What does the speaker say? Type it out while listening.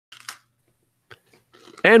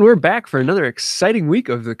And we're back for another exciting week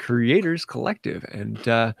of the Creators Collective. And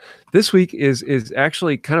this week is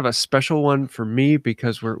actually kind of a special one for me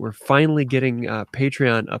because we're finally getting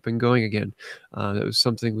Patreon up and going again. That was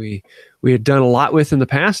something we had done a lot with in the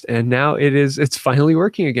past, and now it's finally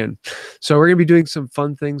working again. So we're going to be doing some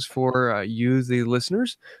fun things for you, the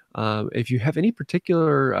listeners. If you have any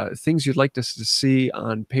particular things you'd like us to see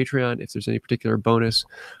on Patreon, if there's any particular bonus,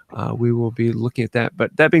 we will be looking at that.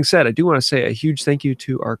 But that being said, I do want to say a huge thank you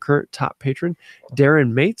to our current top patron,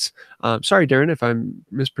 Darren Mates. Sorry, Darren, if I'm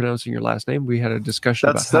mispronouncing your last name. We had a discussion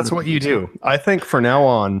about that's what you do. I think from now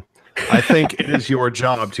on, I think it is your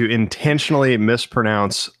job to intentionally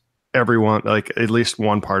mispronounce everyone, like at least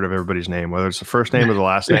one part of everybody's name, whether it's the first name or the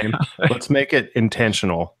last name. Let's make it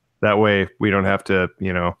intentional. That way we don't have to,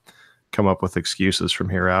 come up with excuses from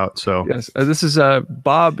here out. So yes, this is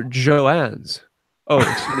Bob Joannes. Oh,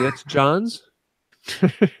 excuse me, that's John's.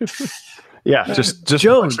 Yeah, just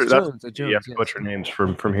Jones. Butcher, Jones, you have to butcher names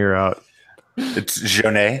from here out. It's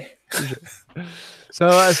Jonet.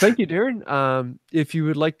 So thank you, Darren. If you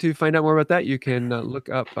would like to find out more about that, you can look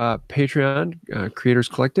up Patreon, Creators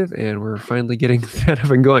Collective, and we're finally getting that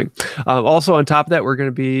up and going. Also, on top of that, we're going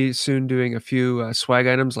to be soon doing a few swag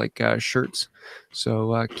items like shirts.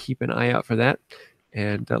 So keep an eye out for that,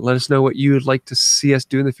 and let us know what you would like to see us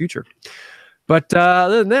do in the future. But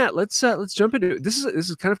other than that, let's jump into it. This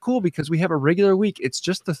is kind of cool because we have a regular week. It's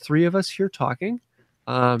just the three of us here talking.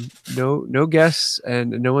 No guests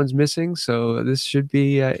and no one's missing, so this should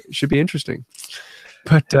be interesting.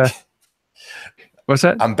 But what's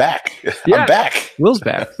that? I'm back. Yeah, I'm back. Will's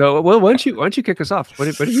back. So Will, why don't you kick us off? What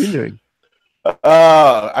have you been doing?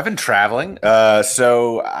 I've been traveling.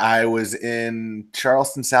 So I was in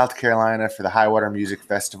Charleston, South Carolina for the High Water Music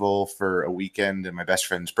Festival for a weekend and my best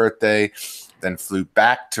friend's birthday. Then flew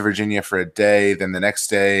back to Virginia for a day. Then the next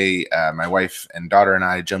day, my wife and daughter and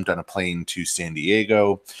I jumped on a plane to San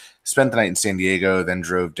Diego, spent the night in San Diego, then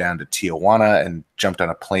drove down to Tijuana and jumped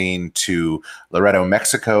on a plane to Laredo,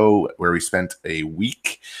 Mexico, where we spent a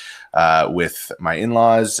week with my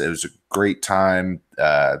in-laws. It was a great time,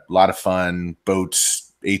 a lot of fun,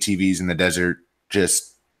 boats, ATVs in the desert,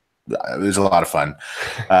 it was a lot of fun.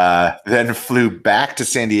 Then flew back to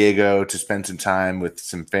San Diego to spend some time with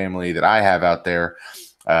some family that I have out there,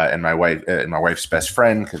 and my wife and my wife's best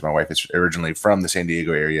friend, because my wife is originally from the San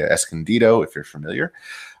Diego area, Escondido, if you're familiar.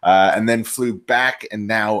 And then flew back, and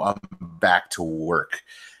now I'm back to work,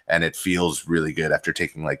 and it feels really good after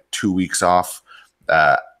taking like 2 weeks off.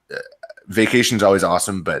 Vacation's always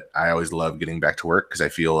awesome, but I always love getting back to work because I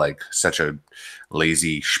feel like such a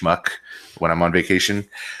lazy schmuck when I'm on vacation.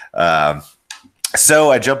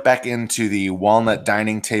 So I jumped back into the walnut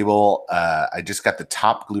dining table. I just got the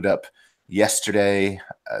top glued up yesterday.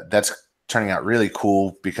 That's turning out really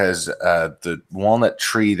cool because the walnut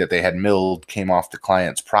tree that they had milled came off the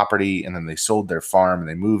client's property, and then they sold their farm and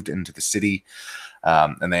they moved into the city.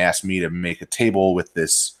 And they asked me to make a table with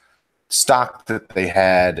this stock that they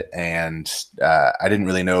had, and I didn't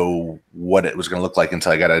really know what it was going to look like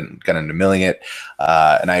until I got into milling it,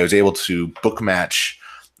 and I was able to book match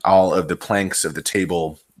all of the planks of the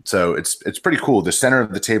table. So it's pretty cool. The center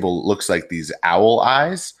of the table looks like these owl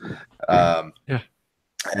eyes, Yeah.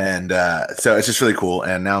 And so it's just really cool.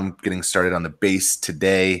 And now I'm getting started on the base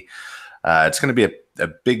today. It's going to be a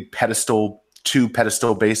big pedestal,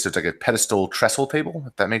 2-pedestal base. So it's like a pedestal trestle table,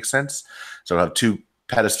 if that makes sense. So I'll have 2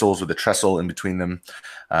 pedestals with a trestle in between them,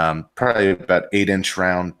 probably about 8-inch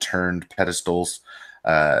round turned pedestals,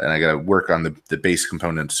 and I got to work on the base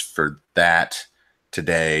components for that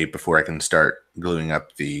today before I can start gluing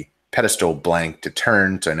up the pedestal blank to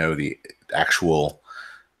turn, so I know the actual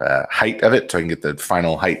height of it, so I can get the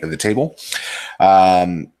final height of the table.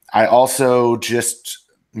 I also just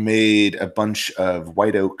made a bunch of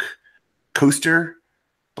white oak coaster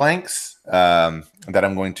blanks that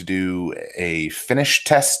I'm going to do a finish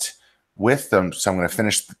test with them. So I'm going to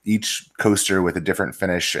finish each coaster with a different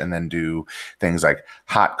finish, and then do things like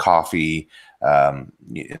hot coffee,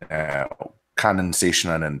 condensation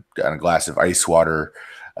on a glass of ice water,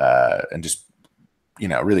 and just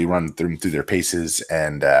really run through their paces,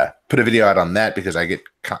 and put a video out on that because I get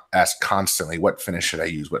asked constantly, what finish should I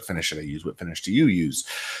use? What finish should I use? What finish do you use?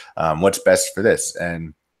 What's best for this?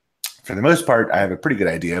 And for the most part, I have a pretty good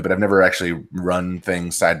idea, but I've never actually run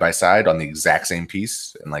things side by side on the exact same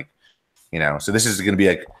piece. And so this is going to be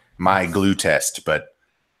like my glue test, but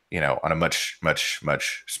on a much, much,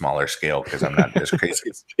 much smaller scale because I'm not as crazy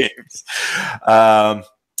as James.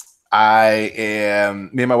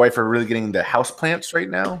 Me and my wife are really getting into house plants right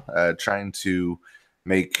now, trying to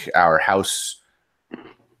make our house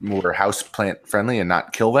more house plant friendly and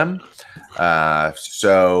not kill them.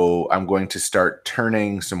 So I'm going to start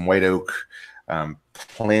turning some white oak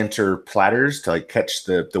planter platters to like catch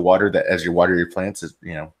the water that as you water your plants, is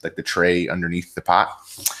like the tray underneath the pot.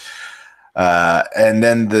 And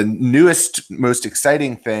then the newest, most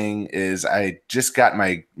exciting thing is I just got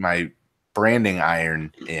my branding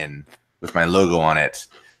iron in with my logo on it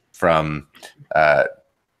from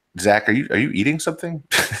Zack. Are you eating something?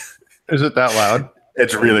 Is it that loud?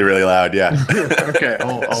 It's really, really loud. Yeah. Okay.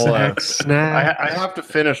 I have to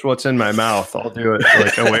finish what's in my mouth. I'll do it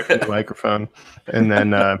like away from the microphone, and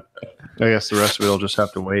then I guess the rest of it will just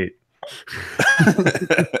have to wait.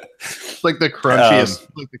 It's like the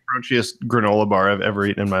crunchiest granola bar I've ever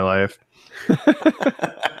eaten in my life.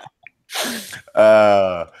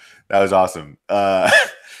 That was awesome.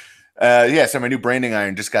 Yeah, so my new branding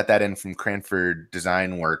iron, just got that in from Cranford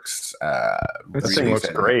Design Works. This thing looks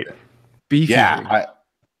great. Beefy. Yeah,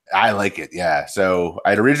 I like it. Yeah. So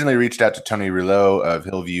I'd originally reached out to Tony Rouleau of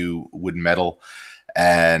Hillview Wood and Metal,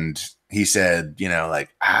 and he said,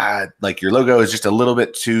 like your logo is just a little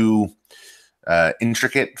bit too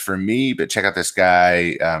intricate for me, but check out this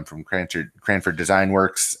guy from Cranford Design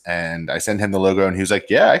Works. And I sent him the logo, and he was like,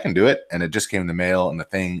 yeah, I can do it. And it just came in the mail, and the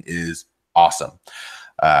thing is awesome.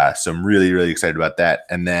 So I'm really, really excited about that.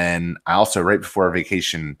 And then I also, right before our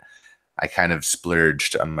vacation, I kind of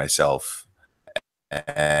splurged on myself,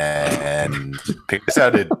 and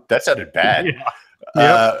that sounded bad.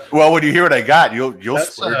 Yeah. Well, when you hear what I got, you'll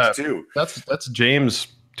splurge too. That's James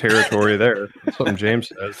territory there. That's what James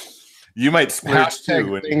says. You might splurge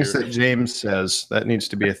too. Things that James says, that needs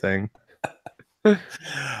to be a thing.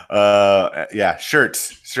 Yeah,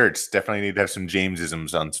 shirts definitely need to have some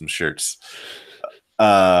Jamesisms on some shirts.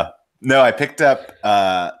 No, I picked up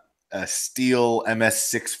a steel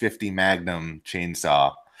MS650 Magnum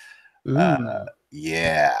chainsaw.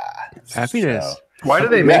 Yeah, happiness. So, why do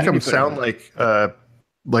they make them sound like a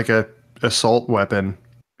assault weapon?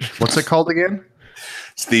 What's it called again?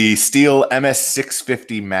 It's the steel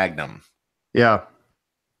MS650 Magnum. Yeah,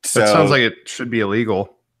 so, it sounds like it should be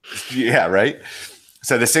illegal. Yeah, right.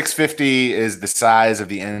 So the 650 is the size of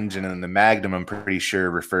the engine, and the Magnum, I'm pretty sure,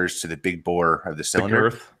 refers to the big bore of the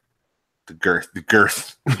cylinder. The girth.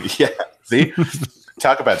 Yeah. See?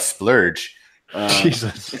 Talk about splurge.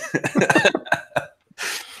 Jesus.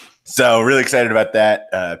 So really excited about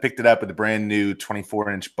that. Picked it up with a brand new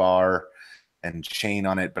 24-inch bar and chain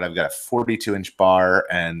on it, but I've got a 42-inch bar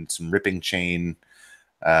and some ripping chain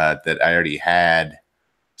that I already had.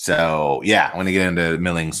 So yeah, I'm going to get into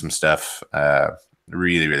milling some stuff.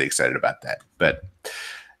 Really, really excited about that. But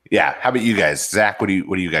yeah, how about you guys? Zach, what do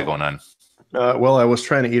you got going on? Well, I was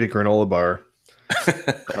trying to eat a granola bar.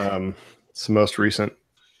 It's the most recent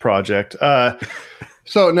project.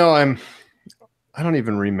 So no, I don't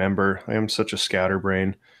even remember. I am such a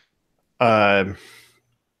scatterbrain. So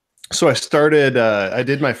I started, I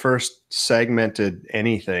did my first segmented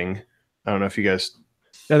anything. I don't know if you guys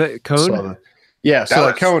that cone. So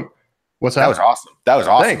that cone. What's that? That was awesome. That was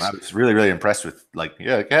awesome. Thanks. I was really, really impressed with I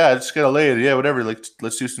just gotta lay it. Yeah, whatever. Like,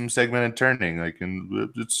 let's do some segmented turning.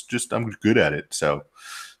 And it's just I'm good at it. So,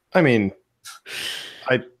 I mean,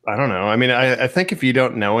 I don't know. I mean, I think if you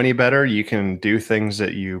don't know any better, you can do things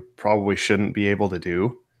that you probably shouldn't be able to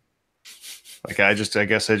do. Like I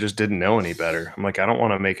guess I just didn't know any better. I'm like, I don't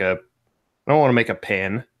want to make a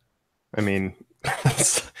pen. I mean,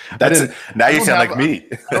 now you sound like me.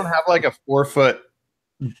 I don't have like a 4-foot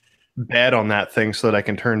bed on that thing so that I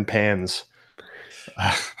can turn pans.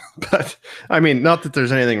 But I mean, not that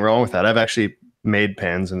there's anything wrong with that. I've actually made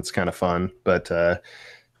pans and it's kind of fun, but I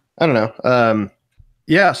don't know.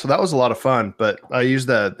 Yeah, so that was a lot of fun, but I used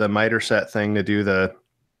the miter set thing to do the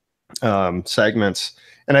segments.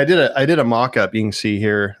 And I did a mock-up. You can see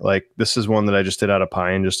here, like this is one that I just did out of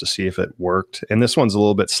pine just to see if it worked. And this one's a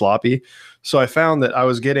little bit sloppy. So I found that I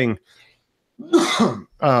was getting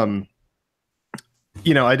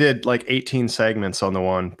I did like 18 segments on the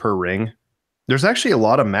one per ring. There's actually a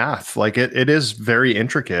lot of math. Like it is very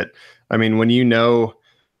intricate. I mean, when you know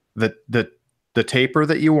the taper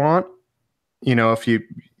that you want, if you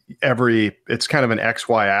it's kind of an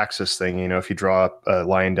XY axis thing. If you draw a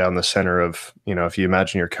line down the center of, if you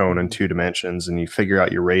imagine your cone in 2 dimensions and you figure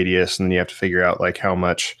out your radius, and then you have to figure out like how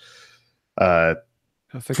much for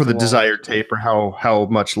the desired taper, how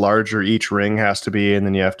much larger each ring has to be. And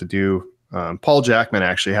then you have to do, Paul Jackman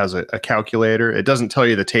actually has a calculator. It doesn't tell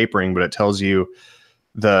you the tapering, but it tells you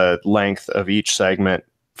the length of each segment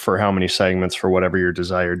for how many segments for whatever your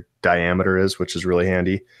desired diameter is, which is really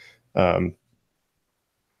handy.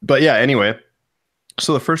 But yeah, anyway,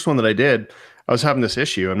 so the first one that I did, I was having this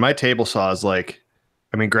issue, and my table saw is like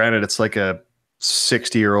I mean, granted, it's like a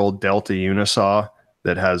 60-year-old Delta Unisaw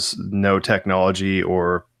that has no technology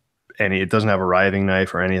or it doesn't have a riving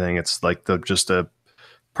knife or anything. It's like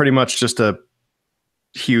pretty much just a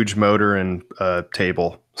huge motor and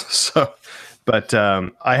table. So, but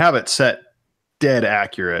I have it set dead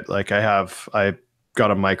accurate. Like I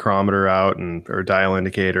got a micrometer out or dial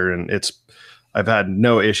indicator, and I've had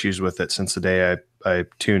no issues with it since the day I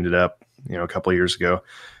tuned it up, a couple of years ago.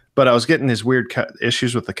 But I was getting these weird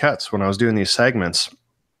issues with the cuts when I was doing these segments.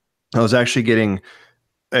 I was actually getting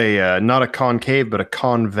not a concave, but a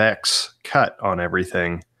convex cut on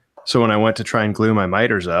everything. So when I went to try and glue my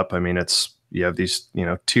miters up, I mean, you have these,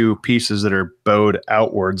 two pieces that are bowed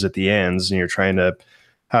outwards at the ends, and you're trying to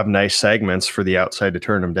have nice segments for the outside to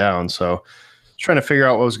turn them down. So trying to figure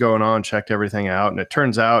out what was going on, checked everything out, and it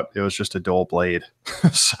turns out it was just a dull blade.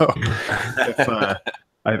 So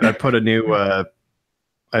I put a new,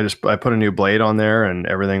 I put a new blade on there, and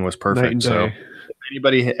everything was perfect. So if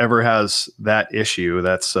anybody ever has that issue,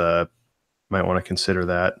 that's might want to consider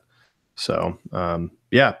that. So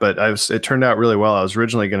yeah, but it turned out really well. I was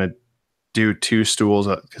originally going to do 2 stools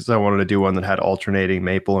because I wanted to do one that had alternating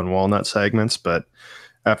maple and walnut segments, but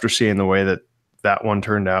after seeing the way that one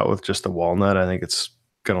turned out with just the walnut, I think it's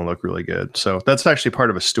going to look really good. So that's actually part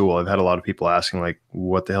of a stool. I've had a lot of people asking, like,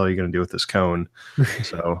 what the hell are you going to do with this cone?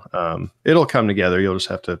 So it'll come together. You'll just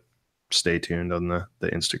have to stay tuned on the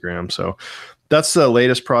Instagram. So that's the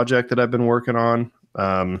latest project that I've been working on.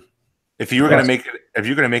 If you were going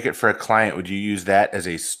to make it for a client, would you use that as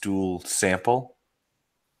a stool sample?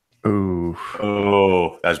 Ooh.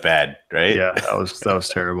 Oh, that was bad, right? Yeah, that was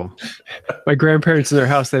terrible. My grandparents in their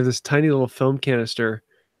house, they have this tiny little film canister,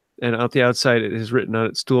 and out the outside it is written on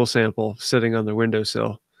it "stool sample" sitting on the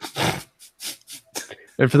windowsill.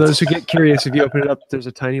 And for those who get curious, if you open it up, there's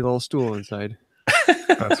a tiny little stool inside.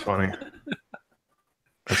 That's funny.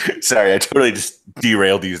 Sorry, I totally just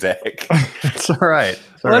derailed you, Zach. It's all right.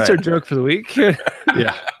 That's our joke for the week.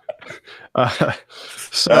 Yeah.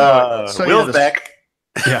 Will's back.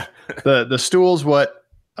 Yeah, the stool's what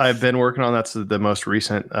I've been working on. That's the most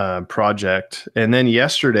recent project. And then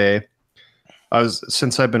yesterday,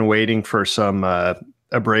 since I've been waiting for some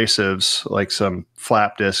abrasives, like some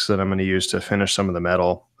flap discs that I'm going to use to finish some of the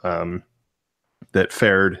metal that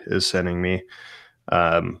Fore is sending me.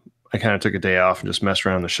 I kind of took a day off and just messed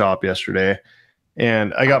around in the shop yesterday.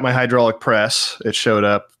 And I got my hydraulic press. It showed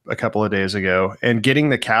up a couple of days ago. And getting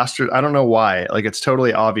the casters, I don't know why. Like, it's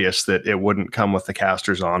totally obvious that it wouldn't come with the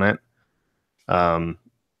casters on it.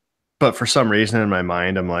 But for some reason in my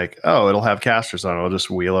mind, I'm like, oh, it'll have casters on it. I'll just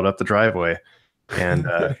wheel it up the driveway. And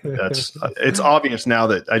it's obvious now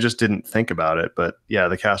that I just didn't think about it. But yeah,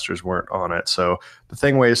 the casters weren't on it. So the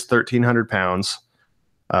thing weighs 1,300 pounds.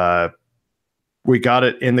 We got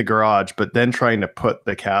it in the garage, but then trying to put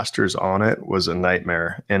the casters on it was a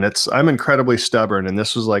nightmare. And I'm incredibly stubborn. And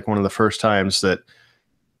this was like one of the first times that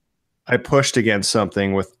I pushed against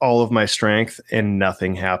something with all of my strength and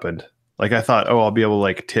nothing happened. Like, I thought, oh, I'll be able to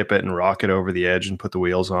like tip it and rock it over the edge and put the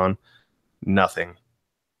wheels on. Nothing.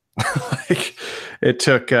 Like, it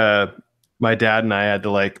took my dad and I had to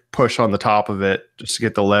like push on the top of it just to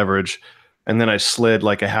get the leverage. And then I slid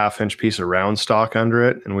like a 1/2-inch piece of round stock under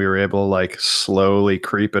it, and we were able to like slowly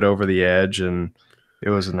creep it over the edge, and it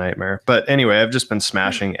was a nightmare. But anyway, I've just been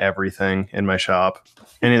smashing everything in my shop.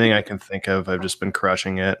 Anything I can think of, I've just been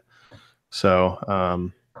crushing it.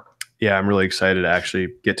 So yeah, I'm really excited to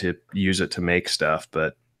actually get to use it to make stuff.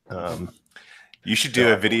 But you should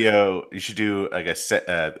do a video. You should do like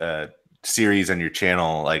a series on your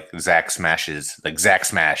channel, like Zack Smashes, like Zack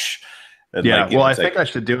Smash. And yeah, like, well, I think I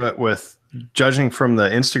should do it with, judging from the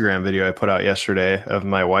Instagram video I put out yesterday of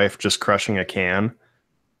my wife just crushing a can.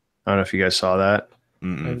 I don't know if you guys saw that. I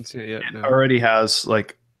haven't seen it yet. It already has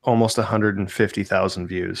like almost 150,000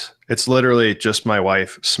 views. It's literally just my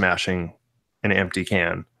wife smashing an empty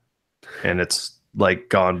can, and it's like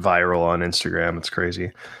gone viral on Instagram. It's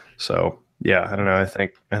crazy. So yeah, I don't know. I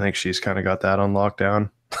think she's kind of got that on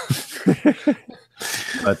lockdown.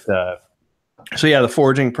 But so yeah, the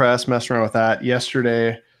forging press, messing around with that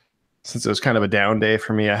yesterday. Since it was kind of a down day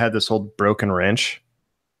for me, I had this old broken wrench.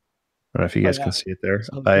 I don't know if you guys can see it there.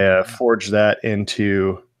 I forged that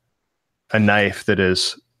into a knife that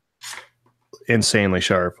is insanely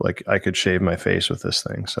sharp. Like, I could shave my face with this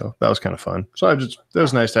thing. So that was kind of fun. So it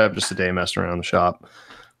was nice to have just a day messing around the shop.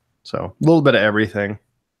 So a little bit of everything.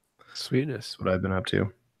 Sweetness. That's what I've been up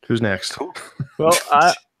to. Who's next? Well,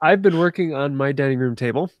 I've been working on my dining room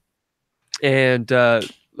table. And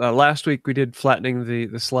last week we did flattening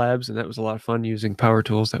the slabs, and that was a lot of fun using power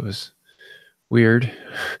tools. That was weird.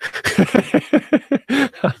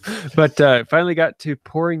 But finally got to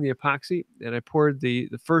pouring the epoxy, and I poured the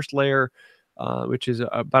first layer, which is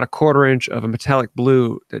about a 1/4 inch of a metallic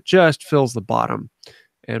blue that just fills the bottom.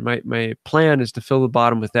 And my plan is to fill the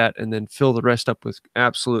bottom with that and then fill the rest up with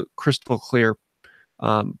absolute crystal clear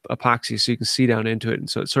epoxy so you can see down into it. And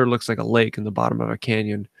so it sort of looks like a lake in the bottom of a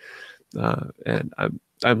canyon. And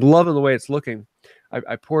I'm loving the way it's looking.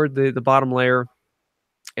 I poured the bottom layer,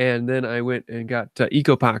 and then I went and got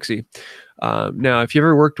Epoxy. Now, if you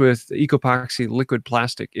ever worked with Epoxy liquid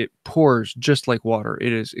plastic, it pours just like water.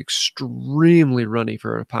 It is extremely runny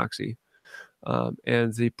for an epoxy.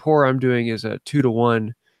 And the pour I'm doing is a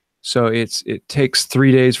 2-to-1. So it takes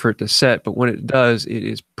 3 days for it to set, but when it does, it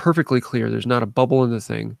is perfectly clear. There's not a bubble in the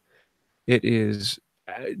thing. It is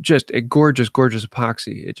just a gorgeous, gorgeous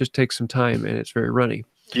epoxy. It just takes some time, and it's very runny.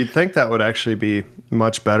 You'd think that would actually be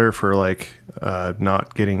much better for like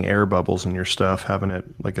not getting air bubbles in your stuff, having it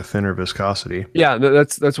like a thinner viscosity. Yeah,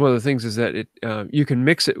 that's one of the things is that it you can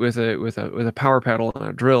mix it with a power paddle and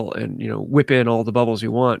a drill, and whip in all the bubbles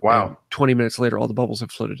you want. Wow! 20 minutes later, all the bubbles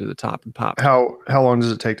have floated to the top and popped. How long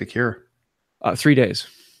does it take to cure? 3 days.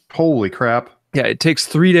 Holy crap! Yeah, it takes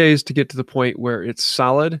 3 days to get to the point where it's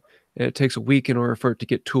solid, and it takes a week in order for it to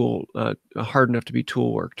get hard enough to be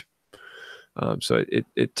tool worked. So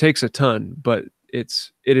it takes a ton, but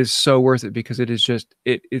it is so worth it because it is just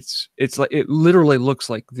it's like it literally looks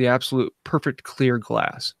like the absolute perfect clear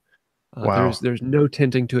glass. Wow. There's no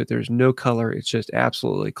tinting to it. There's no color. It's just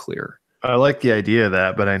absolutely clear. I like the idea of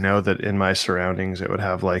that, but I know that in my surroundings it would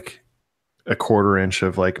have like a 1/4 inch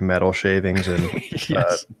of like metal shavings and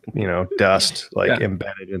yes. dust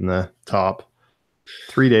embedded in the top.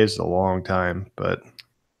 3 days is a long time, but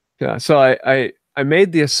yeah. So I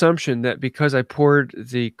made the assumption that because I poured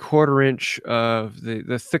the 1/4 inch of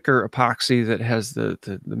the thicker epoxy that has the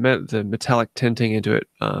metallic tinting into it,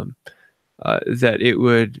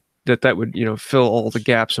 that would fill all the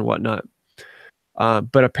gaps and whatnot.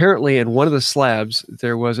 But apparently in one of the slabs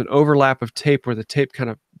there was an overlap of tape where the tape kind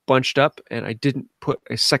of bunched up, and I didn't put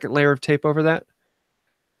a second layer of tape over that.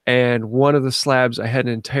 And one of the slabs I had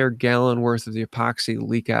an entire gallon worth of the epoxy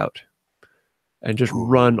leak out and just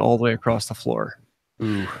run all the way across the floor.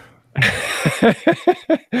 Ooh.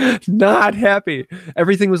 Not happy.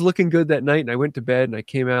 Everything was looking good that night, and I went to bed, and I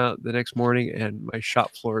came out the next morning, and my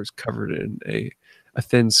shop floor is covered in a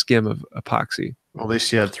thin skim of epoxy. Well, at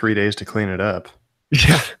least you had 3 days to clean it up.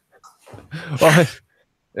 Yeah. Well,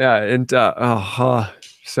 yeah, and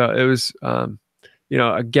so it was a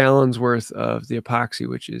gallon's worth of the epoxy,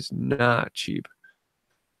 which is not cheap.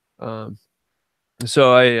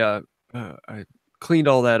 So I cleaned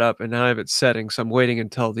all that up, and now I have it setting. So I'm waiting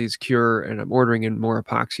until these cure, and I'm ordering in more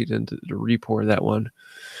epoxy to re-pour that one.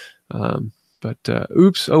 But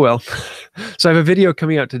oops, oh well. So I have a video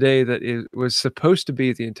coming out today that was supposed to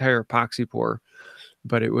be the entire epoxy pour,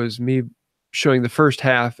 but it was me showing the first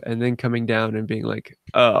half and then coming down and being like,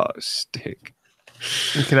 oh, stink.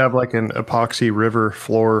 You could have like an epoxy river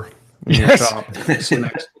floor in your shop. It's the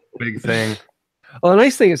next big thing. Well, the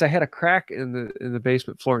nice thing is I had a crack in the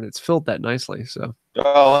basement floor, and it's filled that nicely. So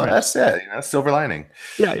that's it. Silver lining.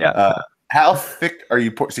 Yeah. How thick are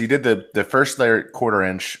you? So you did the first layer 1/4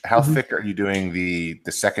 inch. How thick are you doing the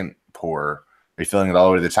second pour? Are you filling it all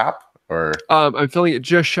the way to the top, or? I'm filling it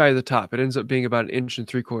just shy of the top. It ends up being about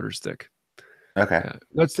 1.75 inches thick. Okay.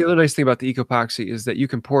 That's the other nice thing about the Epoxy is that you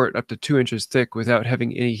can pour it up to 2 inches thick without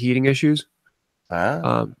having any heating issues.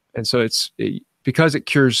 And so because it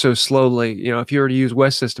cures so slowly, if you were to use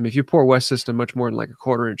West System, if you pour West System much more than like a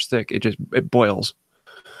 1/4 inch thick, it boils.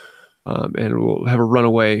 And it will have a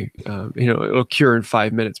runaway, it'll cure in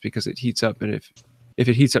 5 minutes because it heats up. And if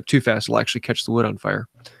it heats up too fast, it'll actually catch the wood on fire.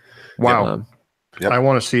 Wow. I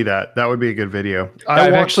want to see that. That would be a good video.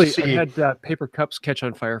 I've had paper cups catch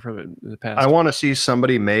on fire from it in the past. I want to see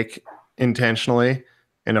somebody make intentionally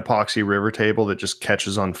an epoxy river table that just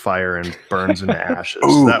catches on fire and burns into ashes.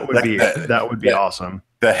 Ooh, that would be awesome.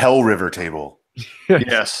 The Hell River table.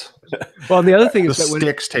 Yes. Well, and the other thing is the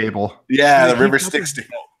Styx table. Yeah, the River Styx table.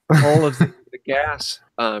 All of the gas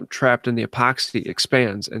trapped in the epoxy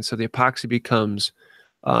expands, and so the epoxy becomes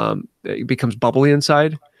bubbly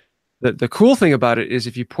inside. The cool thing about it is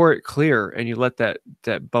if you pour it clear and you let that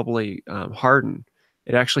bubbly harden,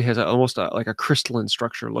 it actually has almost like a crystalline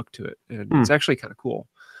structure look to it, and it's actually kind of cool.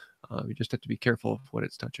 You just have to be careful of what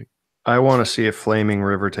it's touching. I want to see a flaming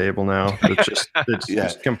river table now. It's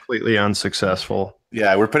just completely unsuccessful.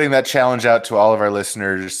 Yeah, we're putting that challenge out to all of our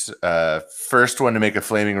listeners. First one to make a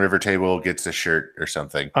flaming river table gets a shirt or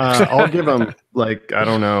something. I'll give them like, I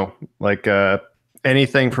don't know, like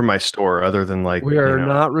anything from my store other than like We are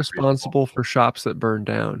not responsible for shops that burn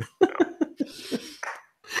down.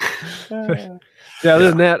 Yeah, other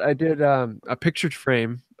than that, I did a picture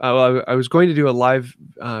frame. Well, I was going to do a live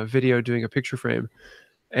video doing a picture frame,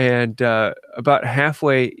 and about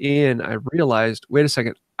halfway in, I realized, wait a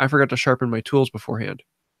second, I forgot to sharpen my tools beforehand.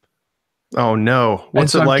 Oh no!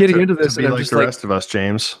 What's so it I'm like getting to, into this, to be and I'm like just the like, rest of us,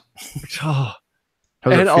 James? oh.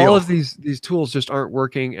 How's And it all feel? of these tools just aren't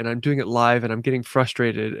working, and I'm doing it live, and I'm getting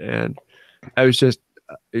frustrated, and I was just,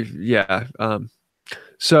 yeah.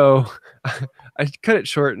 So I cut it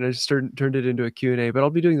short, and I just turned it into a Q&A, but I'll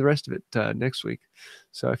be doing the rest of it next week.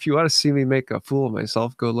 So if you want to see me make a fool of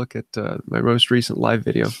myself, go look at my most recent live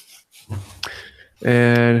video.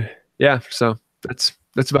 And yeah, so that's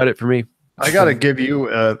about it for me. I got to give you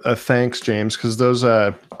a thanks, James, because those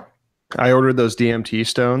I ordered those DMT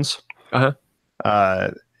stones.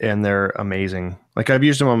 And they're amazing. Like I've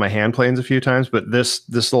used them on my hand planes a few times, but this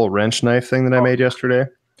little wrench knife thing that I made yesterday,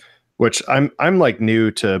 which I'm like new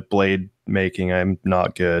to blade making. I'm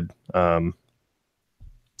not good. And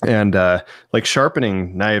like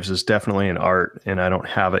sharpening knives is definitely an art, and I don't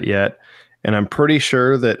have it yet. And I'm pretty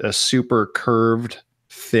sure that a super curved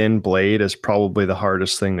thin blade is probably the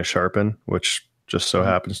hardest thing to sharpen, which just so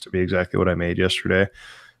happens to be exactly what I made yesterday.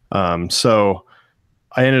 So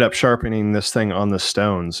I ended up sharpening this thing on the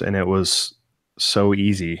stones, and it was so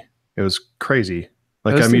easy. It was crazy.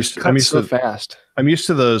 Like I'm used to fast. I'm used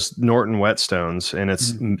to those Norton whetstones,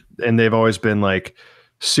 and and they've always been like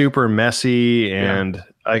super messy, and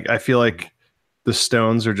I feel like the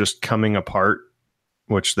stones are just coming apart,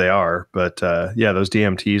 which they are. But yeah, those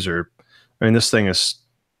DMTs are. I mean, this thing is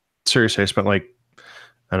seriously. I spent like,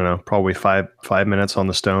 I don't know, probably five minutes on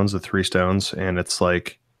the stones, the 3 stones, and it's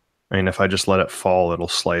like, I mean, if I just let it fall, it'll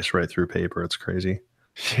slice right through paper. It's crazy.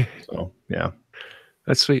 So yeah,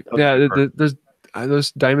 that's sweet. Yeah, there's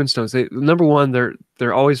those diamond stones. Number one,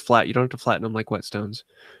 they're always flat. You don't have to flatten them like whetstones.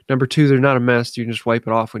 Number 2, they're not a mess. You can just wipe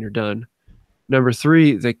it off when you're done. Number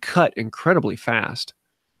 3, they cut incredibly fast.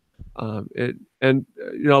 A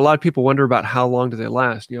lot of people wonder about how long do they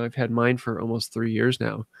last. I've had mine for almost 3 years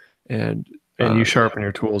now, and you sharpen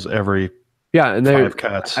your tools every and 5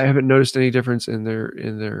 cuts. I haven't noticed any difference in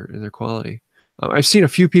their quality. I've seen a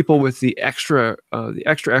few people with the extra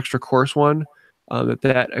coarse one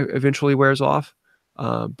that eventually wears off.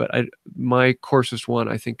 But my coarsest one,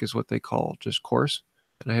 I think, is what they call just coarse,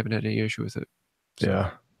 and I haven't had any issue with it. So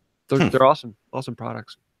yeah, they're awesome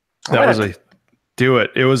products. That was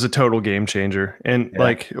it was a total game changer. And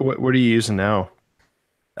like, what are you using now?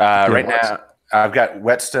 Right now, I've got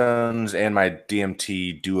whetstones and my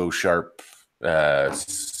DMT Duo Sharp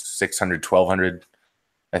 600, 1200,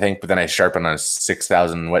 I think. But then I sharpen on a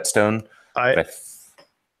 6000 whetstone. I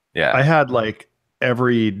had like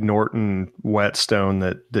every Norton whetstone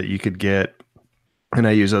that you could get, and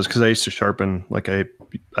I use those because I used to sharpen, like I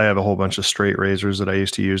have a whole bunch of straight razors that I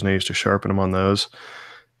used to use, and I used to sharpen them on those.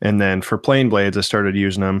 And then for plain blades, I started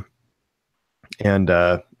using them, and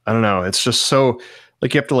I don't know, it's just so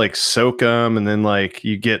like you have to like soak them, and then like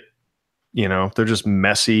you get, they're just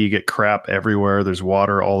messy. You get crap everywhere. There's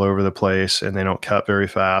water all over the place, and they don't cut very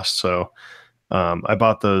fast. So I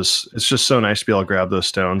bought those. It's just so nice to be able to grab those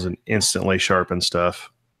stones and instantly sharpen stuff.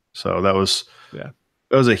 So that was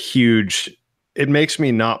a huge. It makes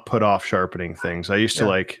me not put off sharpening things. I used to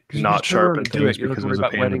like not sharpen things because it was a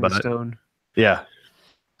pain in the butt. Stone. Yeah.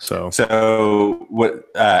 So what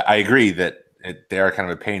I agree that they are kind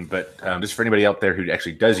of a pain, but just for anybody out there who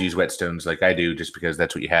actually does use whetstones like I do, just because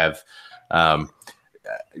that's what you have,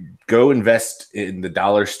 go invest in the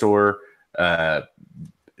dollar store.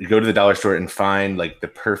 Go to the dollar store and find like the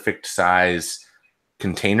perfect size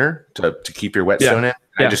container to keep your whetstone in.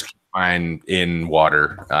 I just keep mine in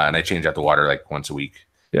water, and I change out the water like once a week.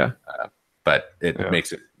 Yeah. But it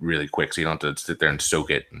makes it really quick, so you don't have to sit there and soak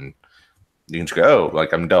it, and you can just go, oh,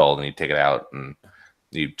 like I'm dull, and you take it out and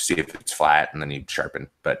you see if it's flat, and then you sharpen.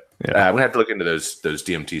 But I'm gonna have to look into those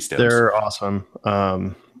DMT stones. They're awesome.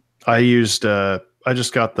 I used I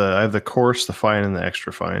have the coarse, the fine, and the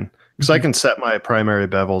extra fine, because I can set my primary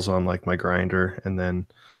bevels on like my grinder and then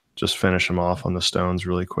just finish them off on the stones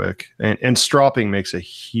really quick. And stropping makes a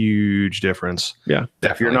huge difference. Yeah,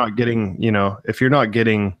 definitely. If you're not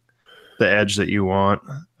getting the edge that you want,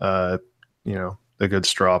 a good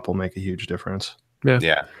strop will make a huge difference.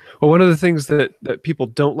 Yeah. Well, one of the things that people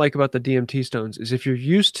don't like about the DMT stones is if you're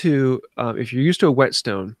used to a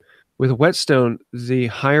whetstone, with a whetstone, the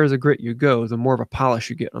higher the grit you go, the more of a polish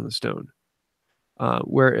you get on the stone.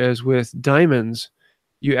 Whereas with diamonds,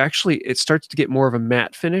 it starts to get more of a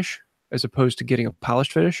matte finish as opposed to getting a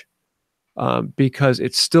polished finish, because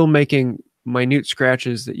it's still making minute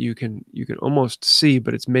scratches that you can almost see,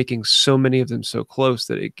 but it's making so many of them so close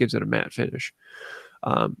that it gives it a matte finish.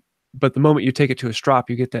 But the moment you take it to a strop,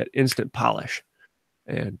 you get that instant polish.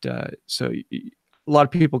 And so a lot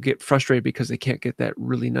of people get frustrated because they can't get that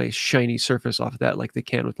really nice shiny surface off of that like they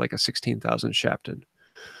can with like a 16,000 Shapton.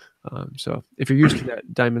 So if you're used to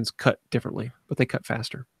that, diamonds cut differently, but they cut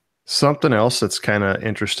faster. Something else that's kind of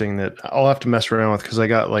interesting that I'll have to mess around with, because I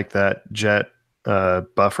got like that jet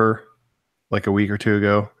buffer like a week or two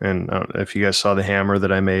ago, and I don't know if you guys saw the hammer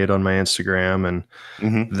that I made on my Instagram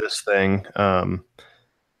and this thing.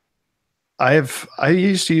 I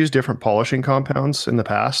used to use different polishing compounds in the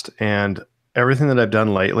past, and everything that I've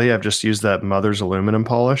done lately, I've just used that Mother's aluminum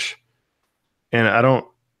polish, and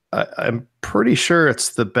I'm pretty sure it's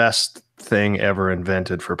the best thing ever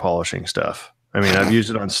invented for polishing stuff. I mean, I've used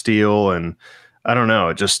it on steel, and I don't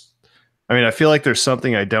know. I feel like there's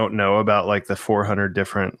something I don't know about like the 400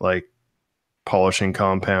 different like polishing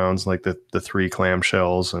compounds, like the 3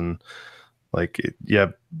 clamshells, and like you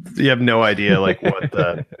have no idea like what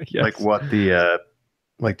the yes.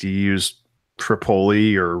 Like do you use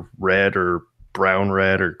tripoli or red or brown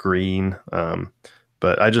red or green?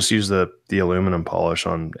 But I just use the aluminum polish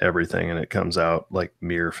on everything, and it comes out like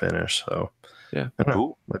mirror finish. So yeah,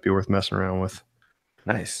 cool. Might be worth messing around with.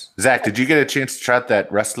 Nice. Zach, did you get a chance to try out that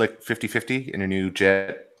Rustlick 5050 in your new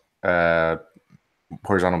jet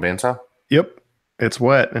horizontal bandsaw? Yep, it's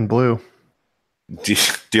wet and blue. Do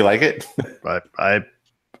you like it? I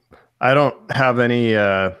don't have any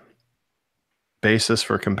basis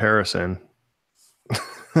for comparison.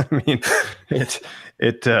 I mean, it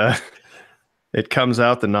comes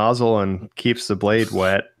out the nozzle and keeps the blade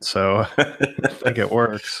wet, so I think it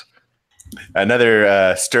works.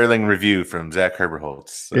 Another sterling review from Zach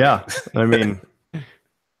Herberholtz. Yeah, I mean, I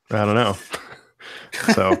don't know.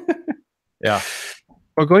 So, yeah.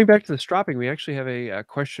 Well, going back to the stropping, we actually have a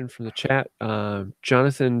question from the chat.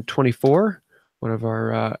 Jonathan24, one of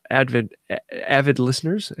our avid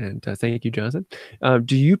listeners, and thank you, Jonathan.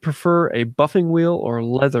 Do you prefer a buffing wheel or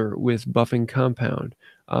leather with buffing compound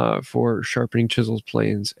for sharpening chisels,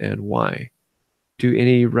 planes, and why? Do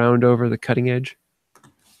any round over the cutting edge?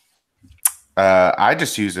 I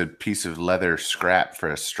just use a piece of leather scrap for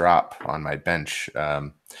a strop on my bench.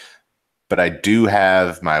 But I do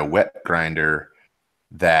have my wet grinder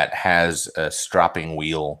that has a stropping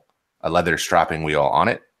wheel, a leather stropping wheel on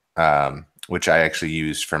it, which I actually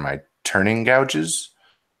use for my turning gouges,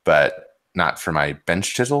 but not for my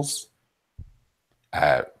bench chisels.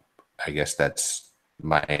 I guess that's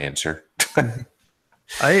my answer.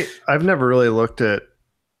 I've never really looked at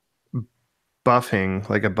buffing,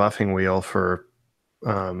 like a buffing wheel for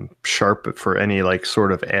sharp for any like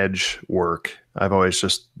sort of edge work. I've always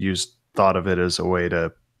just thought of it as a way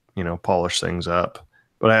to, polish things up.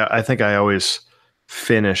 But I think I always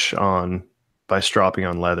finish by stropping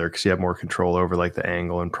on leather, because you have more control over like the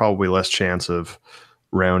angle and probably less chance of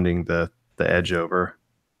rounding the edge over.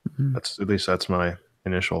 Mm-hmm. That's my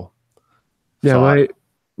initial thought.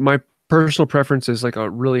 My personal preference is like a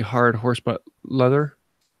really hard horsebutt leather.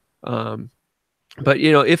 But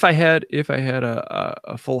if I had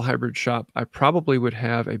a full hybrid shop, I probably would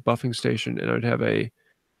have a buffing station, and I'd have a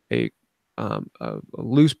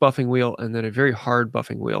loose buffing wheel and then a very hard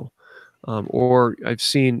buffing wheel. Or I've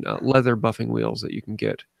seen leather buffing wheels that you can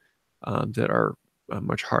get that are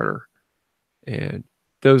much harder, and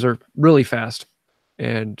those are really fast.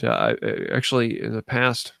 And actually, in the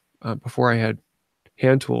past, before I had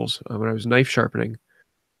hand tools, when I was knife sharpening,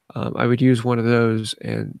 I would use one of those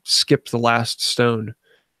and skip the last stone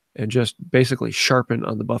and just basically sharpen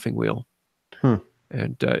on the buffing wheel.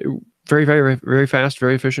 And very, very, very fast,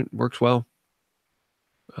 very efficient, works well.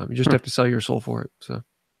 You just have to sell your soul for it. So,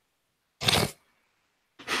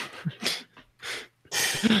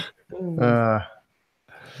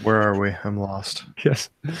 where are we? I'm lost. Yes.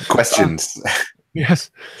 Questions.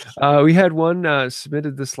 Yes. We had one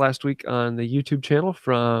submitted this last week on the YouTube channel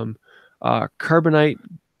from Carbonite.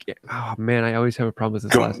 Oh man, I always have a problem with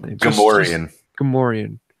his last name. Gamorrean.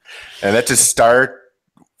 Gamorrean. And that's a Star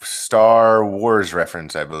Wars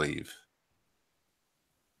reference, I believe.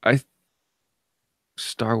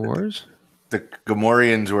 Star Wars? The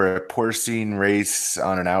Gamorreans were a porcine race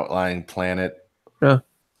on an outlying planet. Yeah.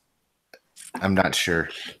 I'm not sure.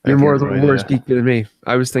 You're more the Wars geek than me.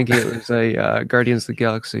 I was thinking it was a Guardians of the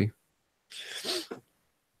Galaxy.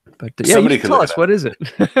 But yeah, you can tell us, what is it?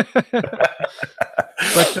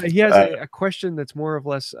 But he has a question that's more or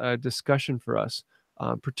less a discussion for us,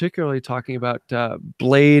 particularly talking about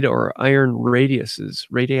blade or iron radiuses.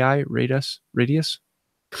 Radius?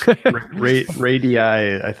 Radii,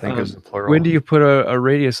 I think, is the plural. When do you put a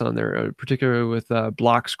radius on there, particularly with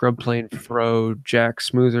block, scrub plane, fro, jack,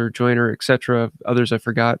 smoother, joiner, etc. Others I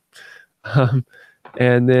forgot.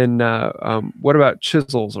 And then what about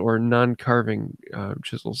chisels or non-carving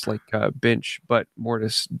chisels like bench, butt,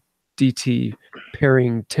 mortise, DT,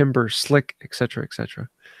 paring, timber, slick, etc., etc.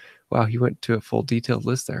 Wow, he went to a full detailed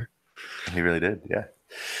list there. He really did, yeah.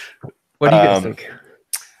 What do you guys think?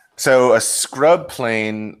 So a scrub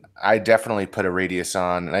plane, I definitely put a radius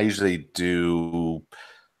on, and I usually do.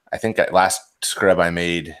 I think that last scrub I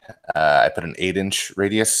made, I put an 8-inch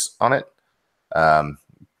radius on it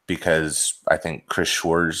because I think Chris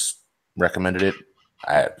Schwarz recommended it.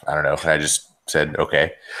 I don't know. I just said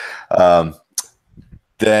okay.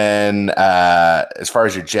 Then as far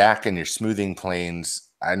as your jack and your smoothing planes,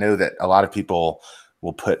 I know that a lot of people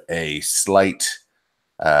will put a slight.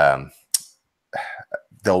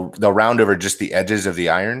 They'll round over just the edges of the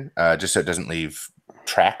iron, just so it doesn't leave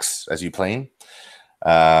tracks as you plane.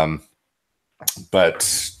 But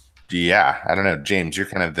yeah, I don't know, James, you're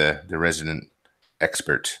kind of the resident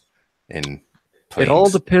expert in planes. It all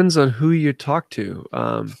depends on who you talk to.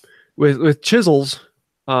 With chisels,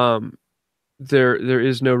 there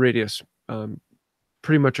is no radius.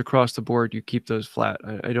 Pretty much across the board, you keep those flat.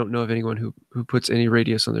 I don't know of anyone who puts any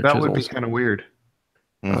radius on their chisels. That would be kind of weird.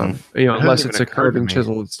 Unless it's a carving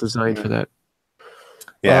chisel, it's designed for that.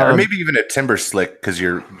 Yeah, or maybe even a timber slick because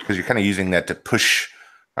you're kind of using that to push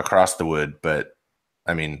across the wood. But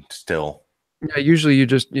I mean, still. Yeah, usually you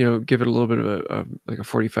just give it a little bit of like a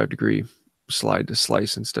 45-degree slide to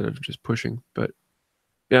slice instead of just pushing. But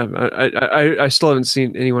yeah, I still haven't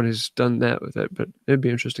seen anyone who's done that with it, but it'd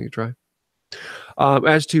be interesting to try.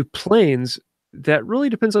 As to planes, that really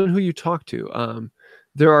depends on who you talk to.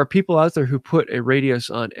 There are people out there who put a radius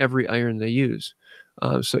on every iron they use.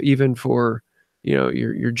 So even for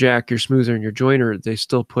your jack, your smoother, and your joiner, they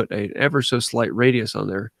still put an ever so slight radius on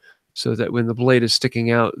there, so that when the blade is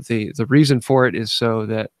sticking out, the reason for it is so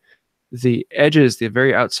that the edges, the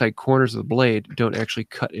very outside corners of the blade, don't actually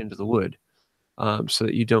cut into the wood, so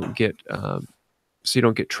that you don't get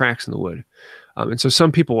tracks in the wood. And so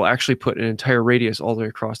some people will actually put an entire radius all the way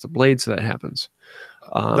across the blade so that happens.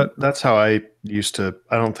 That's how I used to.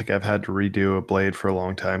 I don't think I've had to redo a blade for a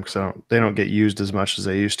long time because they don't get used as much as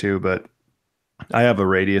they used to. But I have a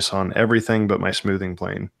radius on everything but my smoothing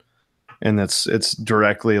plane, and it's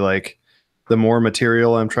directly like the more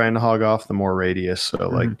material I'm trying to hog off, the more radius. So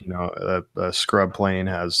like a scrub plane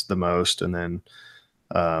has the most, and then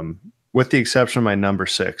with the exception of my number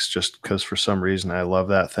 6, just because for some reason I love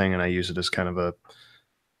that thing and I use it as kind of a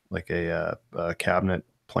cabinet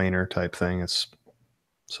planer type thing.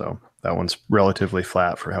 So that one's relatively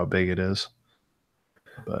flat for how big it is.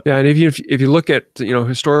 But yeah, and if you look at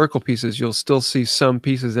historical pieces, you'll still see some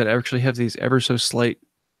pieces that actually have these ever so slight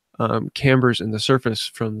cambers in the surface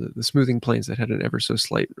from the smoothing planes that had an ever so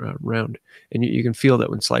slight round, and you can feel that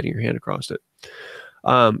when sliding your hand across it.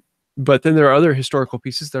 But then there are other historical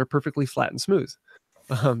pieces that are perfectly flat and smooth,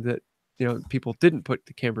 that people didn't put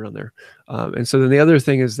the camber on there. And so then the other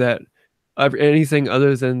thing is that anything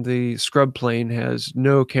other than the scrub plane has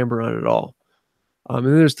no camber on it at all. And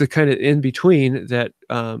then there's the kind of in between that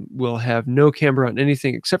will have no camber on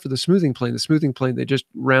anything except for the smoothing plane. The smoothing plane, they just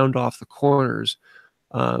round off the corners.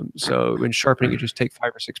 So when sharpening, you just take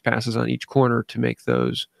 5 or 6 passes on each corner to make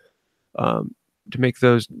those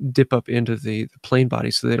dip up into the plane body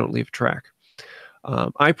so they don't leave a track.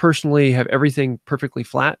 I personally have everything perfectly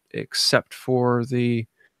flat except for the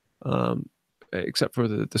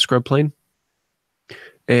scrub plane.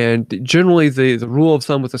 And generally the rule of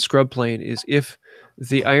thumb with the scrub plane is if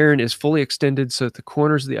the iron is fully extended so that the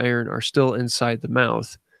corners of the iron are still inside the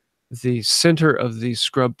mouth, the center of the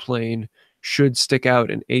scrub plane should stick out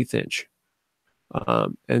an 1/8 inch.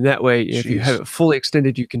 And that way, if you have it fully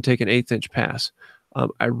extended, you can take an 1/8 inch pass.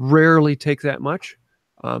 I rarely take that much,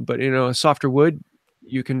 but a softer wood,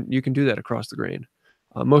 you can do that across the grain.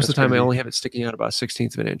 Most of the time, crazy. I only have it sticking out about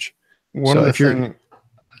 1/16 of an inch. One of the things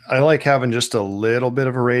I like having just a little bit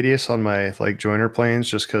of a radius on my joiner planes,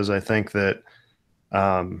 just because I think that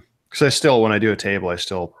because I still, when I do a table, I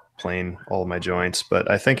still plane all of my joints, but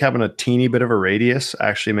I think having a teeny bit of a radius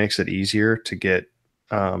actually makes it easier to get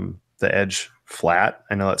the edge flat.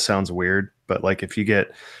 I know that sounds weird, but if you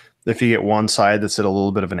get one side that's at a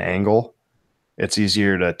little bit of an angle, it's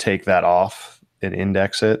easier to take that off and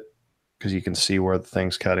index it because you can see where the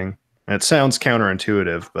thing's cutting. And it sounds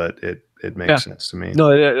counterintuitive, but it makes sense to me.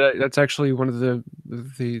 No, that's actually one of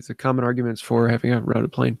the common arguments for having a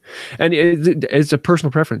rounded plane, and it's a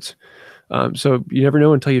personal preference. So you never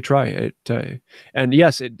know until you try it. And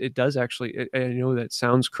yes, it does actually. I know that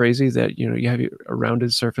sounds crazy that you have a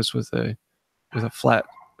rounded surface with a flat,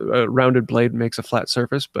 rounded blade makes a flat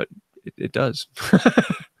surface, but it does.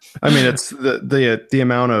 I mean, it's the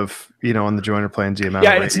amount of on the joiner planes, the amount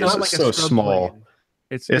of it's radius not is like so a scrub small. plane.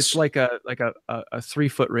 It's like a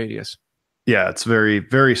 3-foot radius. Yeah, it's very,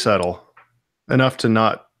 very subtle, enough to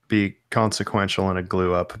not be consequential in a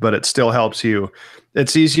glue up, but it still helps you.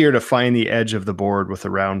 It's easier to find the edge of the board with a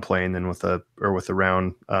round plane than with a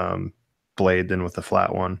round blade than with a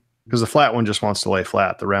flat one, because the flat one just wants to lay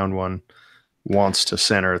flat. The round one wants to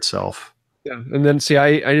center itself. Yeah, and then see,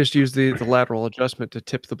 I just use the lateral adjustment to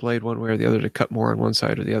tip the blade one way or the other to cut more on one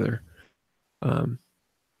side or the other.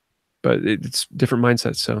 But it's different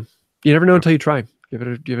mindsets, so you never know until you try. Give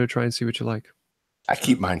it a try and see what you like. I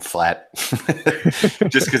keep mine flat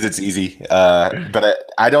just because it's easy. But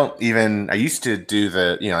I don't even. I used to do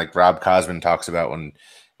the like Rob Cosman talks about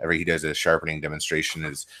whenever he does a sharpening demonstration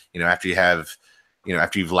is after you have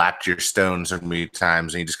after you've lapped your stone so many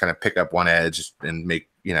times and you just kind of pick up one edge and make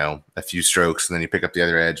a few strokes, and then you pick up the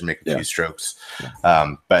other edge and make a few strokes.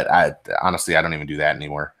 But honestly I don't even do that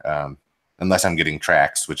anymore, unless I'm getting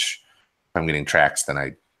tracks, which if I'm getting tracks then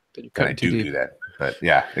I do that. But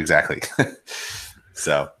yeah, exactly.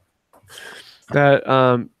 So that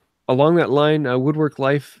along that line, Woodwork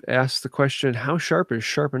Life asks the question, how sharp is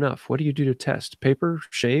sharp enough? What do you do to test? Paper,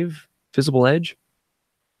 shave, visible edge?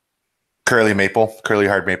 curly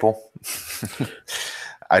hard maple.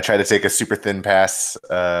 I try to take a super thin pass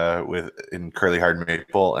in curly hard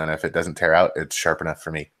maple, and if it doesn't tear out, it's sharp enough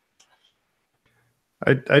for me.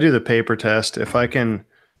 I do the paper test. If I can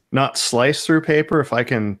not slice through paper, if I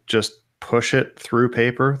can just push it through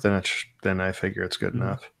paper, then I figure it's good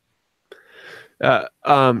enough.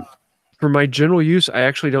 For my general use, I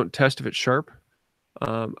actually don't test if it's sharp.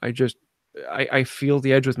 I feel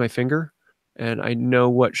the edge with my finger, and I know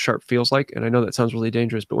what sharp feels like. And I know that sounds really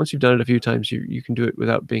dangerous, but once you've done it a few times, you can do it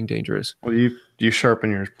without being dangerous. Well, you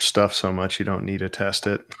sharpen your stuff so much, you don't need to test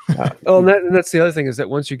it. And that's the other thing, is that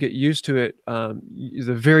once you get used to it,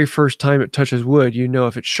 the very first time it touches wood,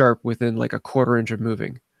 if it's sharp within like a 1/4 inch of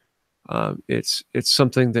moving. It's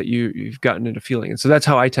something that you've gotten into feeling, and so that's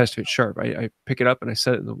how I test if it's sharp. I pick it up and I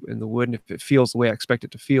set it in the wood, and if it feels the way I expect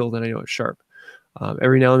it to feel, then I know it's sharp.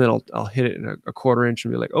 Every now and then I'll hit it in a 1/4 inch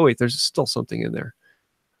and be like, oh wait, there's still something in there.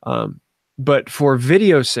 But for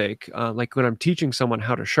video's sake, like when I'm teaching someone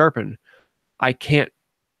how to sharpen, I can't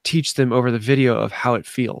teach them over the video of how it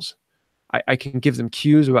feels. I can give them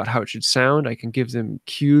cues about how it should sound. I can give them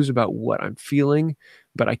cues about what I'm feeling,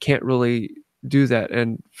 but I can't really do that.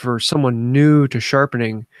 And for someone new to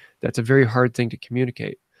sharpening, that's a very hard thing to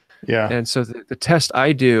communicate. Yeah. And so the test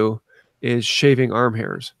I do is shaving arm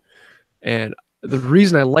hairs. And the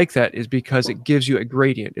reason I like that is because it gives you a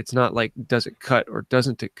gradient. It's not like, does it cut or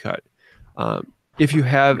doesn't it cut? If you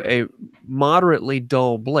have a moderately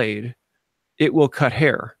dull blade, it will cut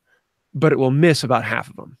hair, but it will miss about half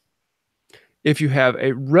of them. If you have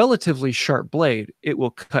a relatively sharp blade, it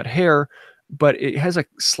will cut hair, but it has a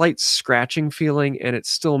slight scratching feeling and it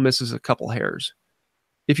still misses a couple hairs.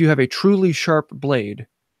 If you have a truly sharp blade,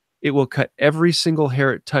 it will cut every single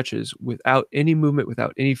hair it touches without any movement,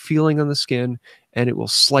 without any feeling on the skin, and it will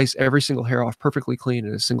slice every single hair off perfectly clean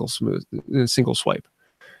in a single swipe.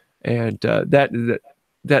 And that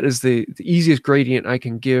is the easiest gradient I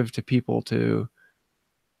can give to people to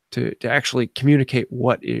actually communicate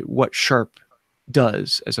what sharp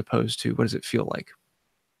does, as opposed to what does it feel like.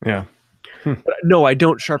 Yeah. But no, I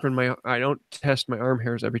don't test my arm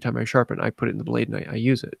hairs every time I sharpen. I put it in the blade and I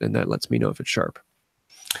use it, and that lets me know if it's sharp.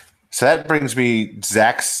 So that brings me,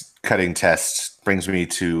 Zack's cutting test brings me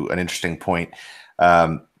to an interesting point.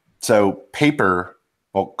 So paper,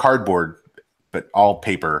 well, cardboard, but all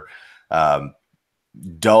paper,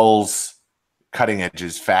 dulls cutting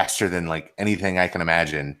edges faster than like anything I can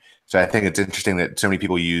imagine. So I think it's interesting that so many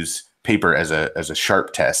people use paper as a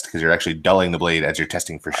sharp test, because you're actually dulling the blade as you're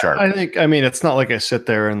testing for sharp. I mean, it's not like I sit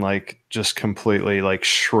there and like just completely like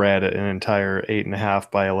shred an entire 8.5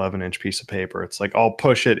 by 11 inch piece of paper. It's like I'll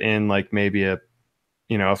push it in like maybe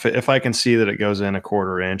if I can see that it goes in a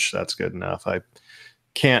 1/4 inch, that's good enough. I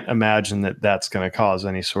can't imagine that that's going to cause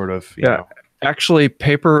any sort of you know. Actually,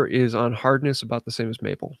 paper is on hardness about the same as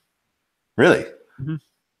maple. Really? Mm-hmm.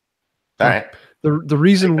 All right. The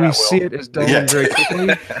reason we see it as dulling very quickly,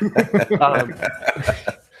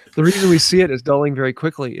 the reason we see it as dulling very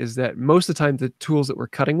quickly is that most of the time the tools that we're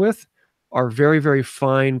cutting with are very, very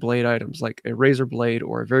fine blade items, like a razor blade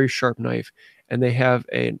or a very sharp knife, and they have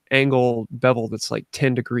an angle bevel that's like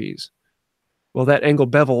 10 degrees. Well, that angle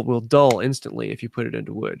bevel will dull instantly if you put it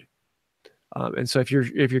into wood. And so if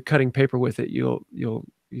you're cutting paper with it, you'll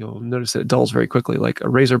notice that it dulls very quickly. Like a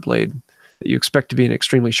razor blade that you expect to be an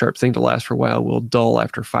extremely sharp thing to last for a while will dull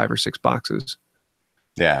after 5 or 6 boxes.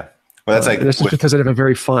 Yeah. Well, that's like and it's just because they have a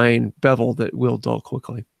very fine bevel that will dull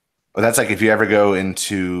quickly. Well, that's like if you ever go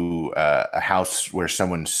into a house where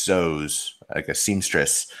someone sews, like a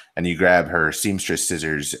seamstress, and you grab her seamstress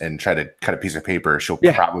scissors and try to cut a piece of paper, she'll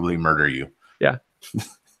probably murder you. Yeah.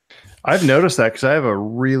 I've noticed that because I have a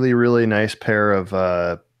really, really nice pair of,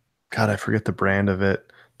 God, I forget the brand of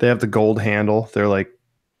it. They have the gold handle. They're like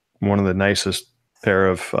one of the nicest pair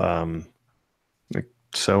of like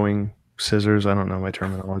sewing scissors. I don't know my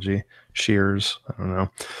terminology. Shears. I don't know.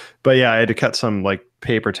 But yeah, I had to cut some like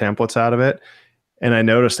paper templates out of it. And I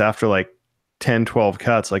noticed after like 10, 12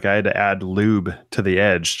 cuts, like I had to add lube to the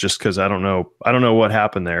edge just because I don't know what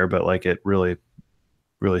happened there, but like it really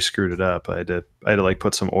screwed it up. I had to like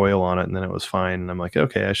put some oil on it and then it was fine. And I'm like,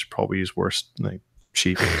 okay, I should probably use worse like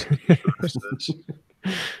cheap.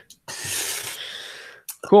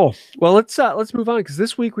 Cool. Well, let's move on because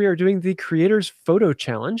this week we are doing the Creators Photo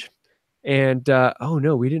Challenge. And oh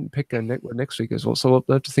no, we didn't pick next week as well, so we'll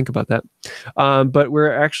have to think about that. But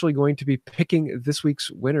we're actually going to be picking this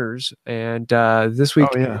week's winners, and this week,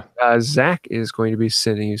 Zack is going to be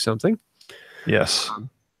sending you something. Yes.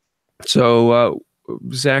 So,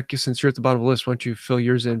 Zack, since you're at the bottom of the list, why don't you fill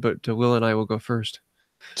yours in? But Will and I will go first.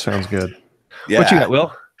 Sounds good. Yeah. What you got,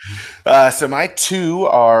 Will? So my two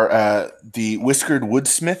are the Whiskered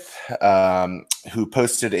Woodsmith, who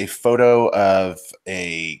posted a photo of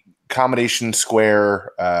a combination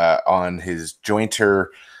square on his jointer,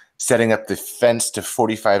 setting up the fence to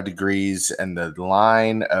 45 degrees, and the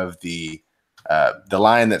line of the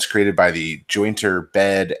line that's created by the jointer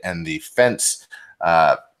bed and the fence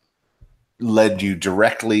led you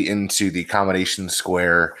directly into the combination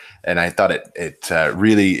square, and I thought it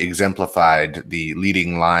really exemplified the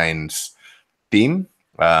leading lines theme.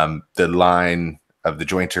 The line of the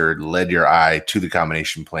jointer led your eye to the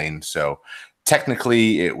combination plane, so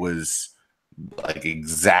technically it was like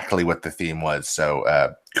exactly what the theme was.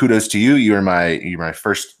 So kudos to you. You're my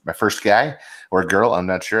first guy or girl. I'm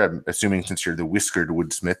not sure. I'm assuming since you're the Whiskered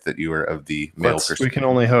Woodsmith that you are of the male person. We can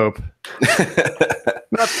only hope.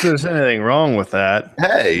 Not that there's anything wrong with that.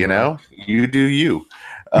 Hey, you do you.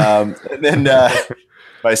 And then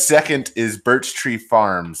my second is Birch Tree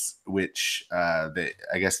Farms, which I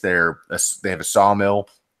guess they have a sawmill,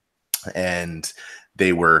 and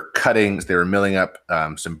they were milling up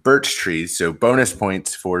some birch trees. So bonus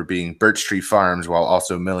points for being Birch Tree Farms while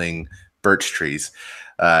also milling birch trees.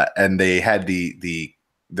 And they had the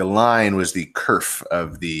line was the kerf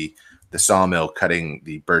of the sawmill cutting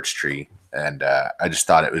the birch tree. And I just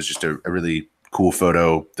thought it was just a really cool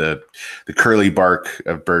photo. The curly bark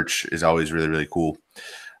of birch is always really, really cool.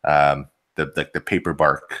 The paper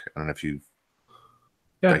bark. I don't know if you.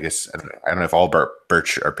 Yeah. I guess I don't know if all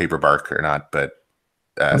birch are paper bark or not, but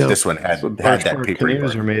no. This one had that paper.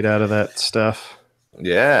 Canoes are made out of that stuff.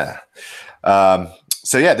 Yeah.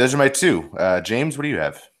 So yeah, those are my two. James, what do you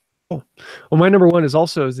have? Well, my number one is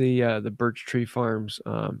also the Birch Tree Farms.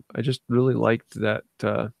 I just really liked that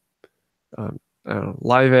I don't know,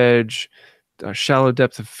 live edge, shallow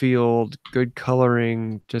depth of field, good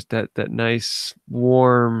coloring, just that nice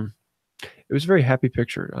warm. It was a very happy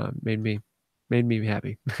picture. Made me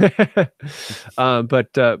happy.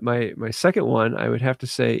 But my second one I would have to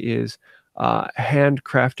say is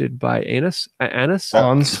handcrafted by Anis.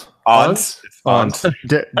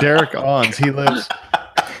 Derek Ons. He lives.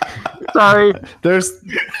 Sorry. There's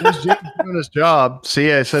Jim doing his job.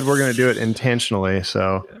 See, I said we're going to do it intentionally,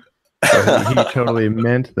 so he totally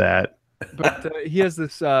meant that. But he has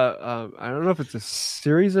this. I don't know if it's a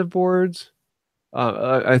series of boards.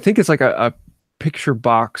 I think it's like a picture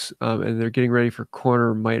box, and they're getting ready for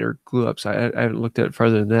corner miter glue ups. I haven't looked at it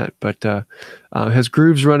farther than that, but has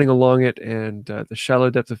grooves running along it, and the shallow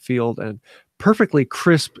depth of field, and perfectly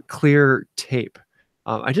crisp, clear tape.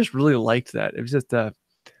 I just really liked that. It was just a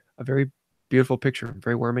very beautiful picture,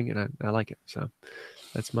 very warming, and I like it. So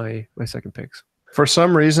that's my second picks. For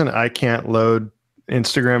some reason, I can't load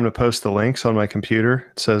Instagram to post the links on my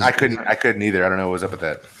computer. It says I couldn't either. I don't know what was up with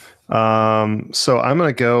that. So I'm going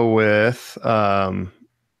to go with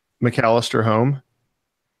McAllister Home,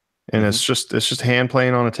 and it's just hand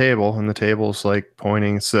playing on a table, and the table's like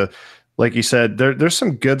pointing. So like you said, there's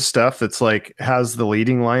some good stuff that's like has the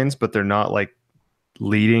leading lines, but they're not like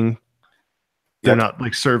leading. They're not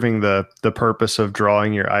like serving the purpose of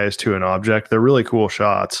drawing your eyes to an object. They're really cool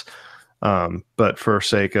shots. But for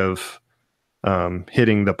sake of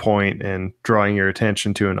hitting the point and drawing your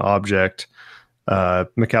attention to an object,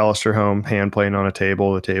 McAllister Home, hand playing on a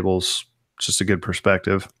table. The table's just a good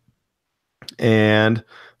perspective. And I'm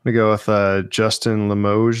gonna go with Justin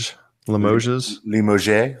Limoges. Limoges.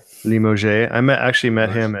 I actually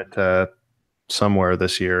met him at somewhere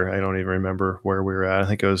this year. I don't even remember where we were at. I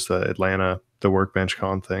think it was the Atlanta, the Workbench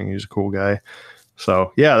Con thing. He's a cool guy.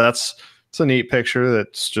 So yeah, it's a neat picture.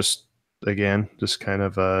 That's just kind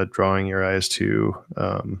of drawing your eyes to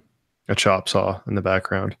a chop saw in the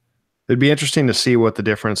background. It'd be interesting to see what the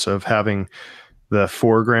difference of having the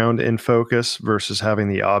foreground in focus versus having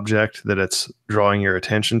the object that it's drawing your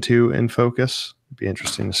attention to in focus. It'd be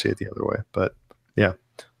interesting to see it the other way. But yeah,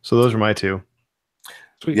 so those are my two.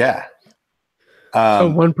 Sweet. Yeah. So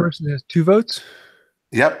one person has 2 votes?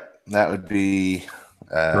 Yep. That would be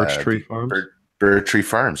Birch Tree Farms. Birch Tree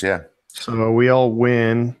Farms, yeah. So we all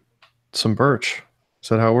win some birch. Is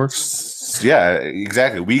that how it works? Yeah,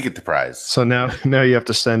 exactly. We get the prize. So now you have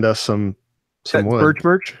to send us some wood.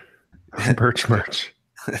 Birch? Birch merch.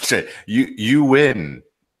 That's right. You win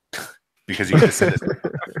because you get to send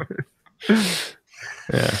us.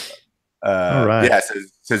 Yeah. All right. Yeah.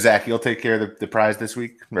 So Zach, you'll take care of the prize this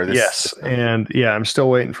week, or this? Yes, and yeah, I'm still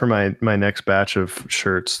waiting for my next batch of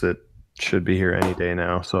shirts that should be here any day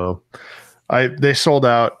now. So they sold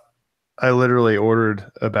out. I literally ordered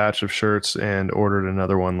a batch of shirts and ordered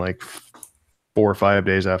another one like 4 or 5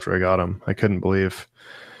 days after I got them. I couldn't believe.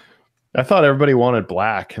 I thought everybody wanted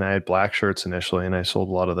black, and I had black shirts initially, and I sold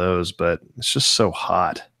a lot of those, but it's just so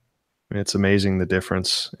hot. I mean, it's amazing the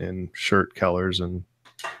difference in shirt colors and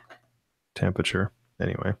temperature.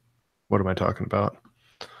 Anyway, what am I talking about?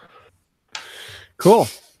 Cool.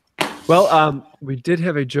 Well, we did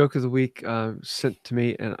have a joke of the week sent to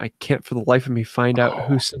me, and I can't for the life of me find out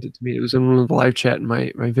who sent it to me. It was in one of the live chat in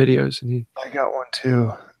my videos, and I got one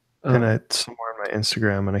too, and it's somewhere on my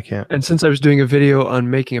Instagram, and I can't. And since I was doing a video on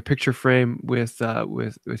making a picture frame with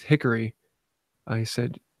hickory, I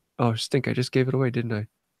said, "Oh, stink! I just gave it away, didn't I?"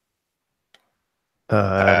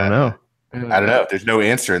 I don't know. I don't know. There's no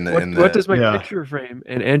answer in the. What does my picture frame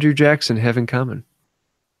and Andrew Jackson have in common?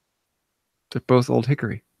 They're both old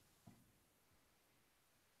hickory.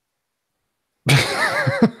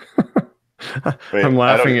 Wait, I'm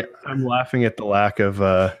laughing at the lack of.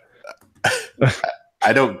 I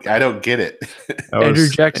don't get it. Andrew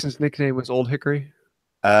Jackson's nickname was Old Hickory.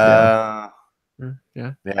 Yeah.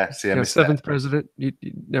 See, I missed 7th president. You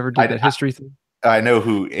never did that history thing. I know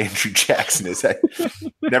who Andrew Jackson is. I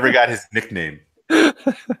never got his nickname.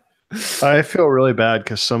 I feel really bad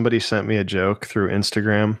because somebody sent me a joke through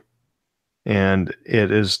Instagram, and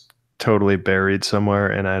it is totally buried somewhere,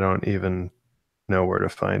 and I don't even know where to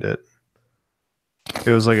find it.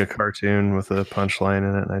 It was like a cartoon with a punchline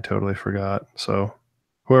in it, and I totally forgot. So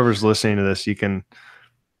whoever's listening to this, you can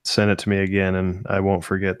send it to me again, and I won't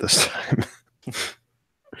forget this time.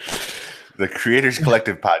 The Creators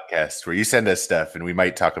Collective podcast, where you send us stuff and we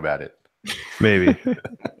might talk about it. Maybe. We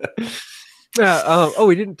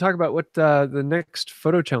didn't talk about what the next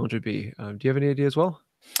photo challenge would be. Do you have any idea as well?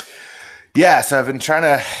 Yeah, so I've been trying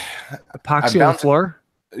to epoxy on the floor.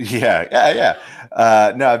 Yeah.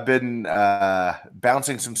 No, I've been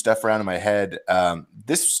bouncing some stuff around in my head.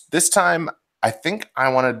 This time, I think I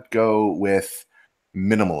want to go with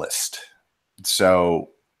minimalist. So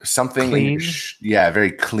something clean.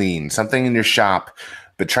 Very clean. Something in your shop,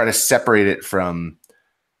 but try to separate it from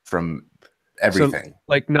everything. So,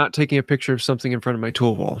 like not taking a picture of something in front of my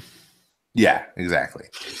tool wall. Yeah, exactly.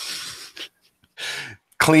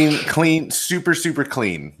 Clean, super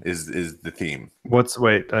clean is the theme. I'm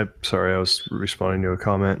sorry, I was responding to a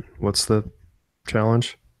comment. What's the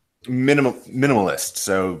challenge? Minimalist.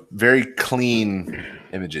 So very clean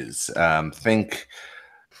images. Think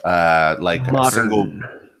like modern.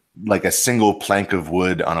 a single plank of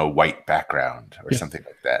wood on a white background or something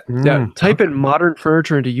like that. Yeah. Type in modern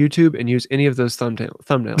furniture into YouTube and use any of those thumbnails.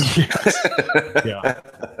 Yeah.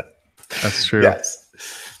 That's true. Yes.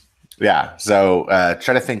 Yeah. So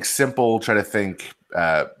try to think simple, try to think,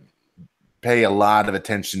 pay a lot of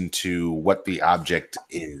attention to what the object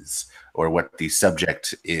is or what the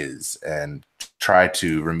subject is, and try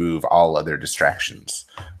to remove all other distractions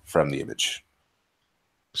from the image.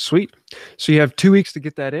 Sweet. So you have 2 weeks to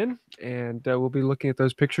get that in, and we'll be looking at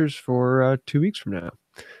those pictures for 2 weeks from now.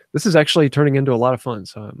 This is actually turning into a lot of fun,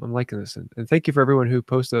 so I'm liking this. And thank you for everyone who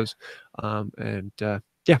posts those. Yeah.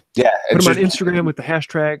 Put them on Instagram with the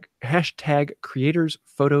hashtag Creators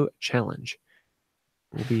Photo Challenge.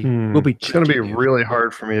 We'll be. It's going to be really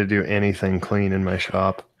hard for me to do anything clean in my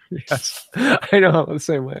shop. Yes, I know. I'm the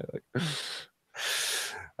same way. Cool.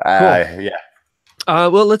 Yeah.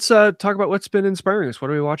 Well, let's talk about what's been inspiring us.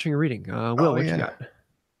 What are we watching or reading? Will, what you got?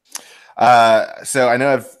 So I know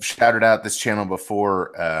I've shouted out this channel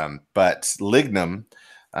before, but Lignum,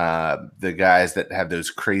 the guys that have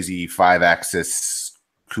those crazy 5-axis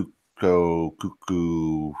cuckoo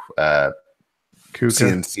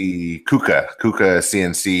CNC Kuka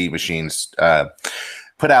CNC machines,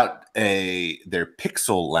 put out their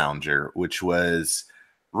Pixel Lounger, which was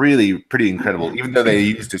really pretty incredible. Even though they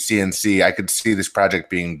used a CNC, I could see this project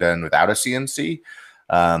being done without a CNC.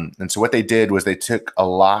 And so what they did was they took a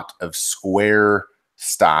lot of square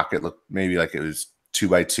stock. It looked maybe like it was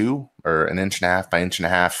 2x2 or 1.5 by 1.5 inches.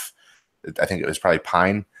 I think it was probably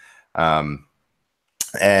pine.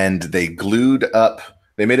 And they glued up,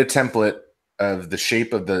 they made a template of the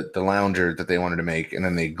shape of the lounger that they wanted to make. And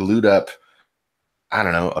then they glued up, I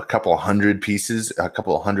don't know, a couple hundred pieces, a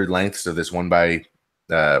couple hundred lengths of this one by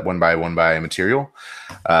one material.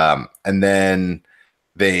 And then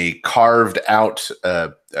they carved out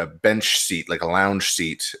a bench seat, like a lounge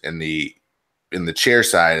seat in the chair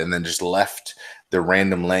side, and then just left the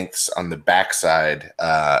random lengths on the back side.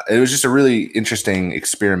 It was just a really interesting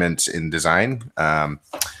experiment in design,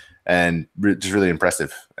 and just really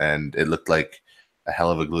impressive. And it looked like a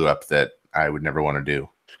hell of a glue up that I would never want to do.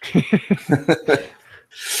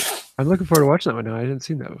 I'm looking forward to watching that one now. I hadn't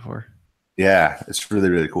seen that before. Yeah, it's really,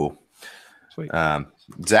 really cool. Sweet.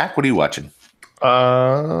 Zach, what are you watching?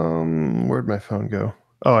 Where'd my phone go?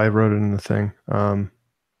 Oh, I wrote it in the thing.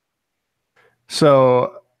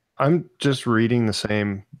 So I'm just reading the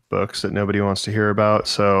same books that nobody wants to hear about.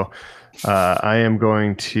 So I am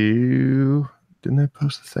going to. Didn't I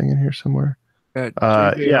post the thing in here somewhere?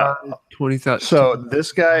 Yeah, 20,000. So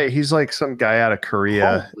this guy, he's like some guy out of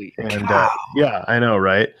Korea, and yeah, I know,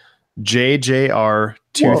 right? JJR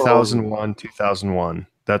 2001 2001.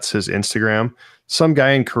 That's his Instagram. Some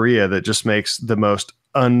guy in Korea that just makes the most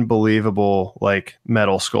unbelievable like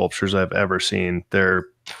metal sculptures I've ever seen. They're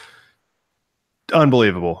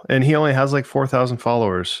unbelievable, and he only has like 4,000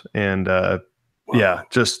 followers, and yeah,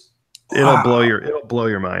 just it'll blow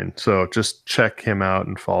your mind. So just check him out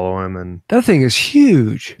and follow him. And that thing is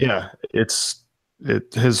huge. Yeah,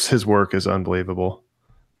 his work is unbelievable.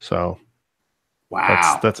 So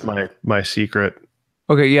wow, that's my secret.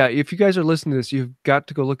 Okay, yeah, if you guys are listening to this, you've got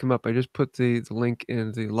to go look him up. I just put the link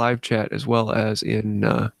in the live chat as well as in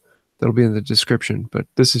that'll be in the description. But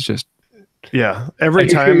this is just every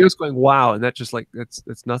time you're just going wow, and that just like it's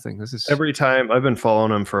nothing. This is every time. I've been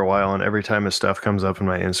following him for a while, and every time his stuff comes up in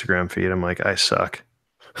my Instagram feed, I'm like, I suck.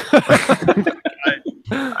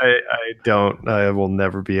 I will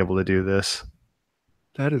never be able to do this.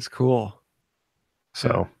 That is cool.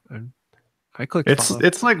 So I clicked follow.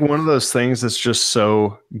 It's like one of those things that's just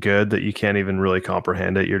so good that you can't even really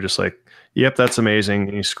comprehend it. You're just like, yep, that's amazing,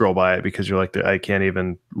 and you scroll by it because you're like, I can't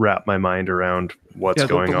even wrap my mind around what's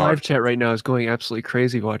going on. The live chat right now is going absolutely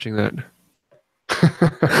crazy watching that.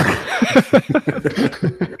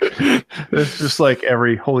 It's just like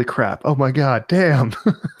every holy crap, oh my god, damn.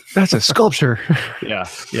 That's a sculpture. yeah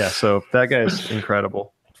So that guy's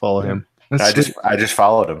incredible. Follow him. I just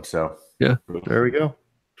followed him, so yeah, there we go.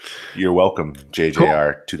 You're welcome,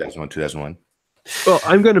 JJR 2001. Well,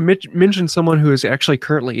 I'm going to mention someone who is actually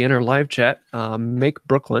currently in our live chat, Make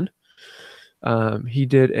Brooklyn. He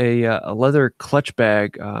did a leather clutch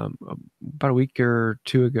bag about a week or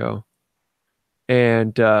two ago,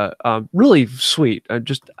 and really sweet. I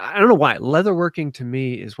don't know why leatherworking to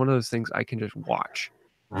me is one of those things I can just watch,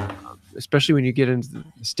 especially when you get into the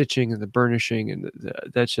stitching and the burnishing, and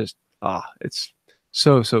that's just it's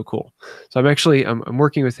so cool. So I'm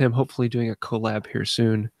working with him, hopefully doing a collab here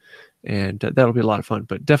soon. And that'll be a lot of fun.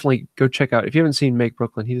 But definitely go check out. If you haven't seen Make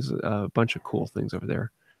Brooklyn, he does a bunch of cool things over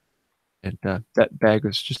there. And that bag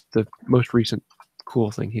was just the most recent cool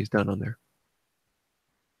thing he's done on there.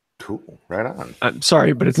 Cool. Right on. I'm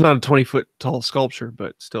sorry, but it's not a 20-foot tall sculpture,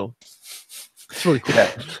 but still. It's really cool. Yeah.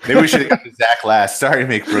 Maybe we should have got to Zack last. Sorry,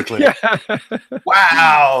 Make Brooklyn. Yeah.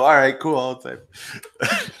 Wow. All right, cool. All the time.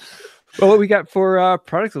 Well, what we got for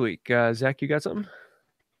product of the week? Zack, you got something?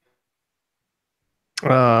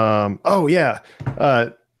 Oh yeah.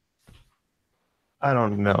 I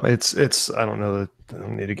don't know. It's I don't know that I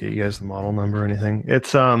don't need to get you guys the model number or anything. It's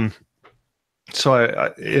so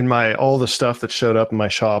I in my all the stuff that showed up in my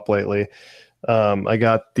shop lately, I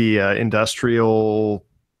got the industrial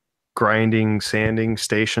grinding sanding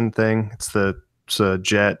station thing. It's a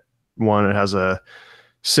jet one. It has a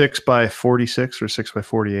 6x46 or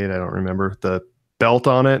 6x48. I don't remember the belt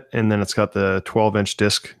on it, and then it's got the 12-inch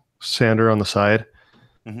disc sander on the side.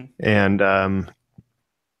 Mm-hmm. And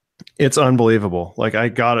it's unbelievable. Like I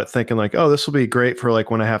got it thinking like, oh, this will be great for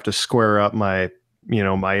like when I have to square up my,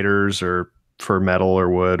 miters or for metal or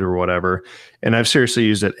wood or whatever. And I've seriously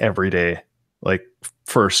used it every day, like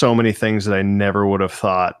for so many things that I never would have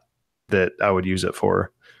thought that I would use it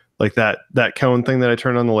for. Like that cone thing that I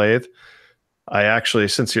turned on the lathe. I actually,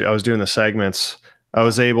 since I was doing the segments, I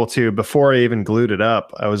was able to, before I even glued it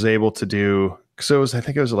up, I was able to do, because I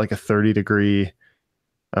think it was like a 30-degree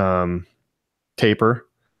taper.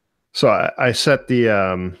 So I set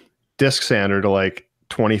the disc sander to like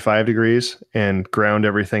 25 degrees and ground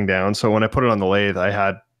everything down. So when I put it on the lathe, I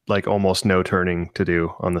had like almost no turning to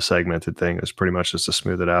do on the segmented thing. It was pretty much just to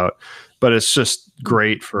smooth it out. But it's just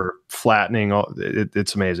great for flattening.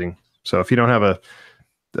 It's amazing. So if you don't have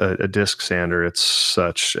a disc sander, it's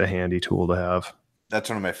such a handy tool to have. That's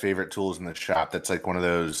one of my favorite tools in the shop. That's like one of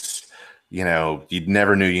those, you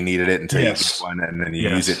never knew you needed it until you get one, and then you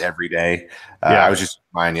use it every day. I was just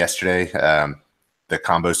mine yesterday. The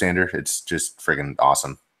combo sander. It's just friggin'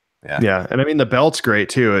 awesome. Yeah. And I mean, the belt's great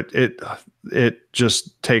too. It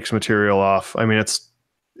just takes material off. I mean,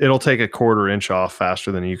 it'll take a 1/4 inch off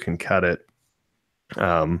faster than you can cut it.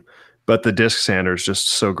 But the disc sander is just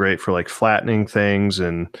so great for like flattening things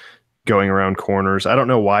and going around corners. I don't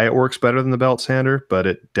know why it works better than the belt sander, but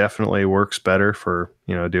it definitely works better for,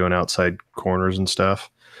 doing outside corners and stuff.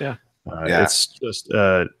 Yeah. It's just,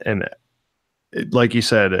 like you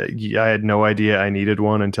said, I had no idea I needed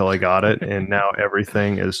one until I got it. And now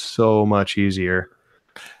everything is so much easier.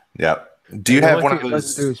 Yeah. Do you have one of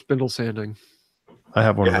those? Do spindle sanding. I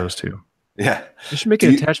have one of those too. Yeah. You should make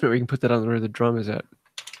an attachment where you can put that on where the drum is at.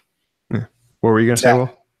 Yeah. What were you going to say,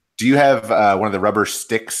 Will? Do you have one of the rubber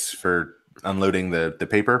sticks for unloading the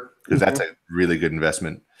paper? Because that's a really good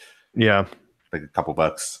investment. Yeah. Like a couple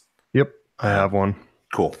bucks. Yep. I have one.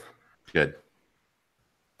 Cool. Good.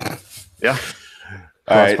 Yeah.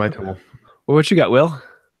 That's my tool. Well, what you got, Will?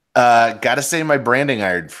 Gotta say my branding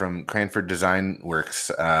iron from Cranford Design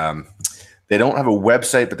Works. They don't have a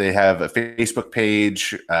website, but they have a Facebook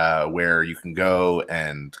page where you can go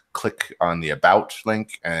and click on the About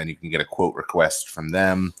link, and you can get a quote request from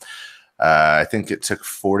them. I think it took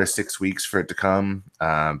 4 to 6 weeks for it to come,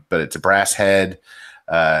 but it's a brass head.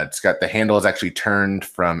 It's got the handle is actually turned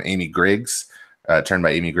from Amy Griggs, turned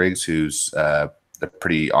by Amy Griggs, who's a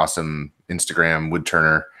pretty awesome Instagram wood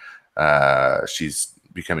turner. She's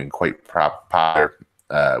becoming quite popular.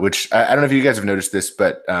 Which I don't know if you guys have noticed this,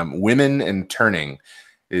 but women in turning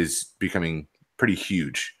is becoming pretty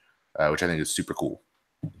huge, which I think is super cool.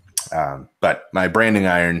 But my branding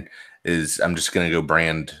iron is I'm just going to go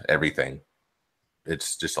brand everything.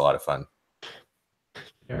 It's just a lot of fun.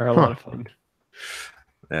 They're a lot of fun.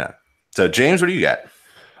 Yeah. So James, what do you got?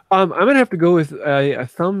 I'm going to have to go with a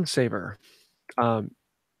thumb saver.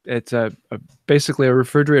 It's basically a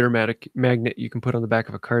refrigerator magnet you can put on the back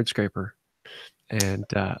of a card scraper. And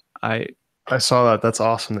I saw that. That's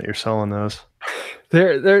awesome that you're selling those.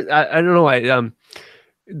 I don't know why.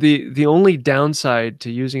 The only downside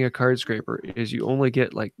to using a card scraper is you only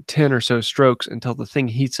get like 10 or so strokes until the thing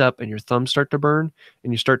heats up and your thumbs start to burn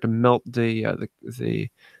and you start to melt the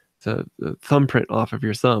thumbprint off of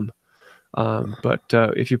your thumb. But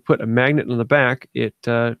if you put a magnet on the back, it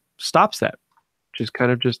stops that, which is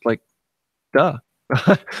kind of just like, duh.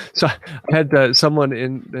 So I had someone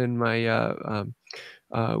in my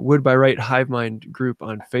Wood by Right Hive Mind group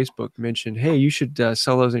on Facebook mention, hey, you should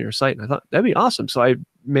sell those on your site. And I thought that'd be awesome. So I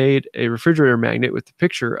made a refrigerator magnet with the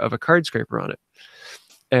picture of a card scraper on it.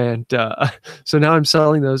 And so now I'm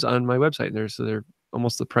selling those on my website. They're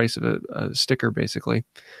almost the price of a sticker, basically.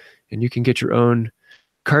 And you can get your own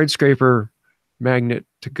card scraper magnet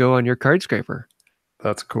to go on your card scraper.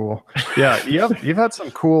 That's cool. Yeah, you've had some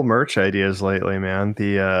cool merch ideas lately, man.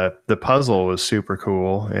 The puzzle was super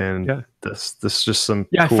cool, and this is just some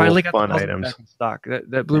cool, I finally got fun the items back in stock.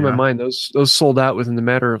 That blew my mind. Those sold out within the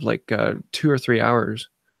matter of like 2 or 3 hours.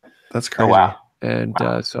 That's crazy. Oh, wow. And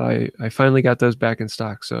so I finally got those back in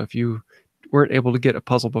stock. So if you weren't able to get a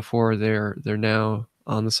puzzle before, they're now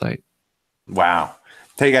on the site. Wow.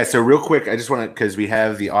 Hey guys, so real quick, I just want to, because we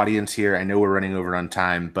have the audience here. I know we're running over on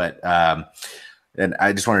time, but and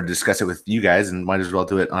I just wanted to discuss it with you guys, and might as well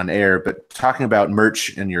do it on air. But talking about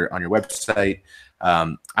merch on your website,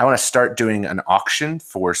 I want to start doing an auction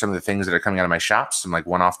for some of the things that are coming out of my shop. Some like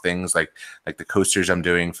one-off things, like the coasters I'm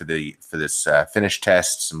doing for this finish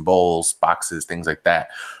test, some bowls, boxes, things like that.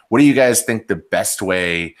 What do you guys think the best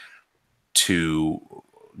way to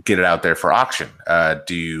get it out there for auction?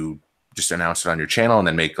 Do you just announce it on your channel and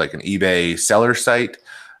then make like an eBay seller site?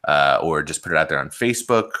 Or just put it out there on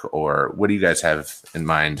Facebook, or what do you guys have in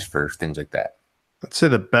mind for things like that? I'd say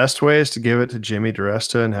the best way is to give it to Jimmy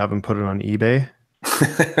DiResta and have him put it on eBay.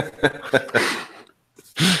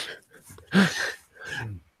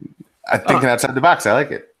 I'm thinking outside the box. I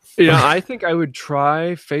like it. I think I would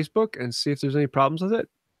try Facebook and see if there's any problems with it,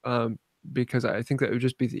 because I think that would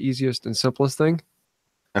just be the easiest and simplest thing.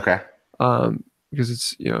 Okay. Because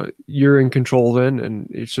it's you're in control then, and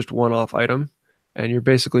it's just one-off item, and you're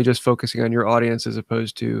basically just focusing on your audience as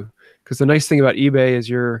opposed to, because the nice thing about eBay is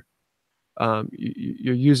you're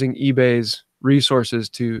using eBay's resources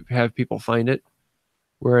to have people find it,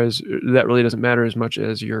 whereas that really doesn't matter as much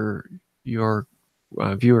as your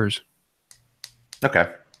viewers.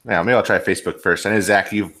 Okay. Yeah, maybe I'll try Facebook first. I know,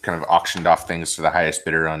 Zach, you've kind of auctioned off things to the highest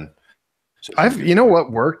bidder on.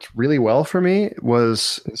 What worked really well for me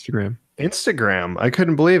was Instagram. I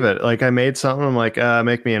couldn't believe it. Like, I made something, I'm like,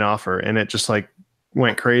 make me an offer, and it just like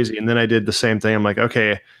went crazy. And then I did the same thing. I'm like,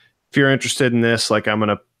 okay, if you're interested in this, like, I'm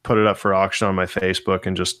gonna put it up for auction on my Facebook,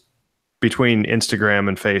 and just between Instagram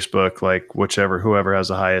and Facebook, like whoever has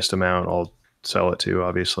the highest amount, I'll sell it to,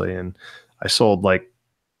 obviously. And I sold like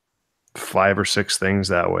 5 or 6 things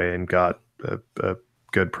that way and got a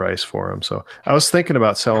good price for them. So I was thinking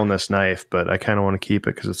about selling this knife, but I kind of want to keep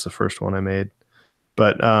it because it's the first one I made.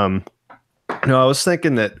 But no, I was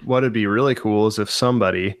thinking that what would be really cool is if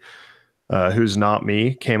somebody who's not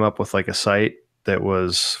me came up with like a site that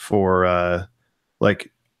was for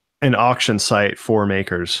like an auction site for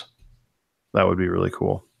makers. That would be really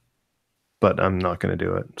cool. But I'm not going to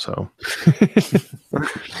do it. So.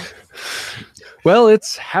 Well,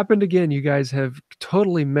 it's happened again. You guys have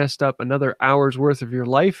totally messed up another hour's worth of your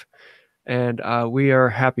life, and we are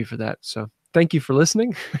happy for that. So thank you for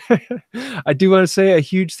listening. I do want to say a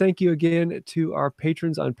huge thank you again to our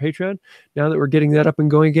patrons on Patreon. Now that we're getting that up and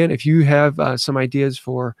going again, if you have some ideas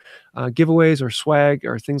for giveaways or swag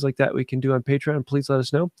or things like that we can do on Patreon, please let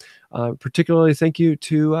us know. Particularly thank you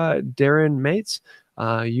to Darren Mates.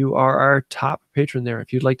 You are our top patron there.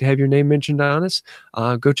 If you'd like to have your name mentioned on us,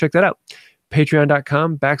 go check that out.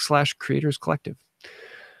 Patreon.com/Creators Collective.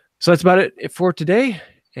 So that's about it for today.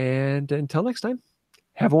 And until next time,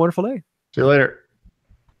 have a wonderful day. See you later.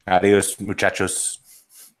 Adios, muchachos.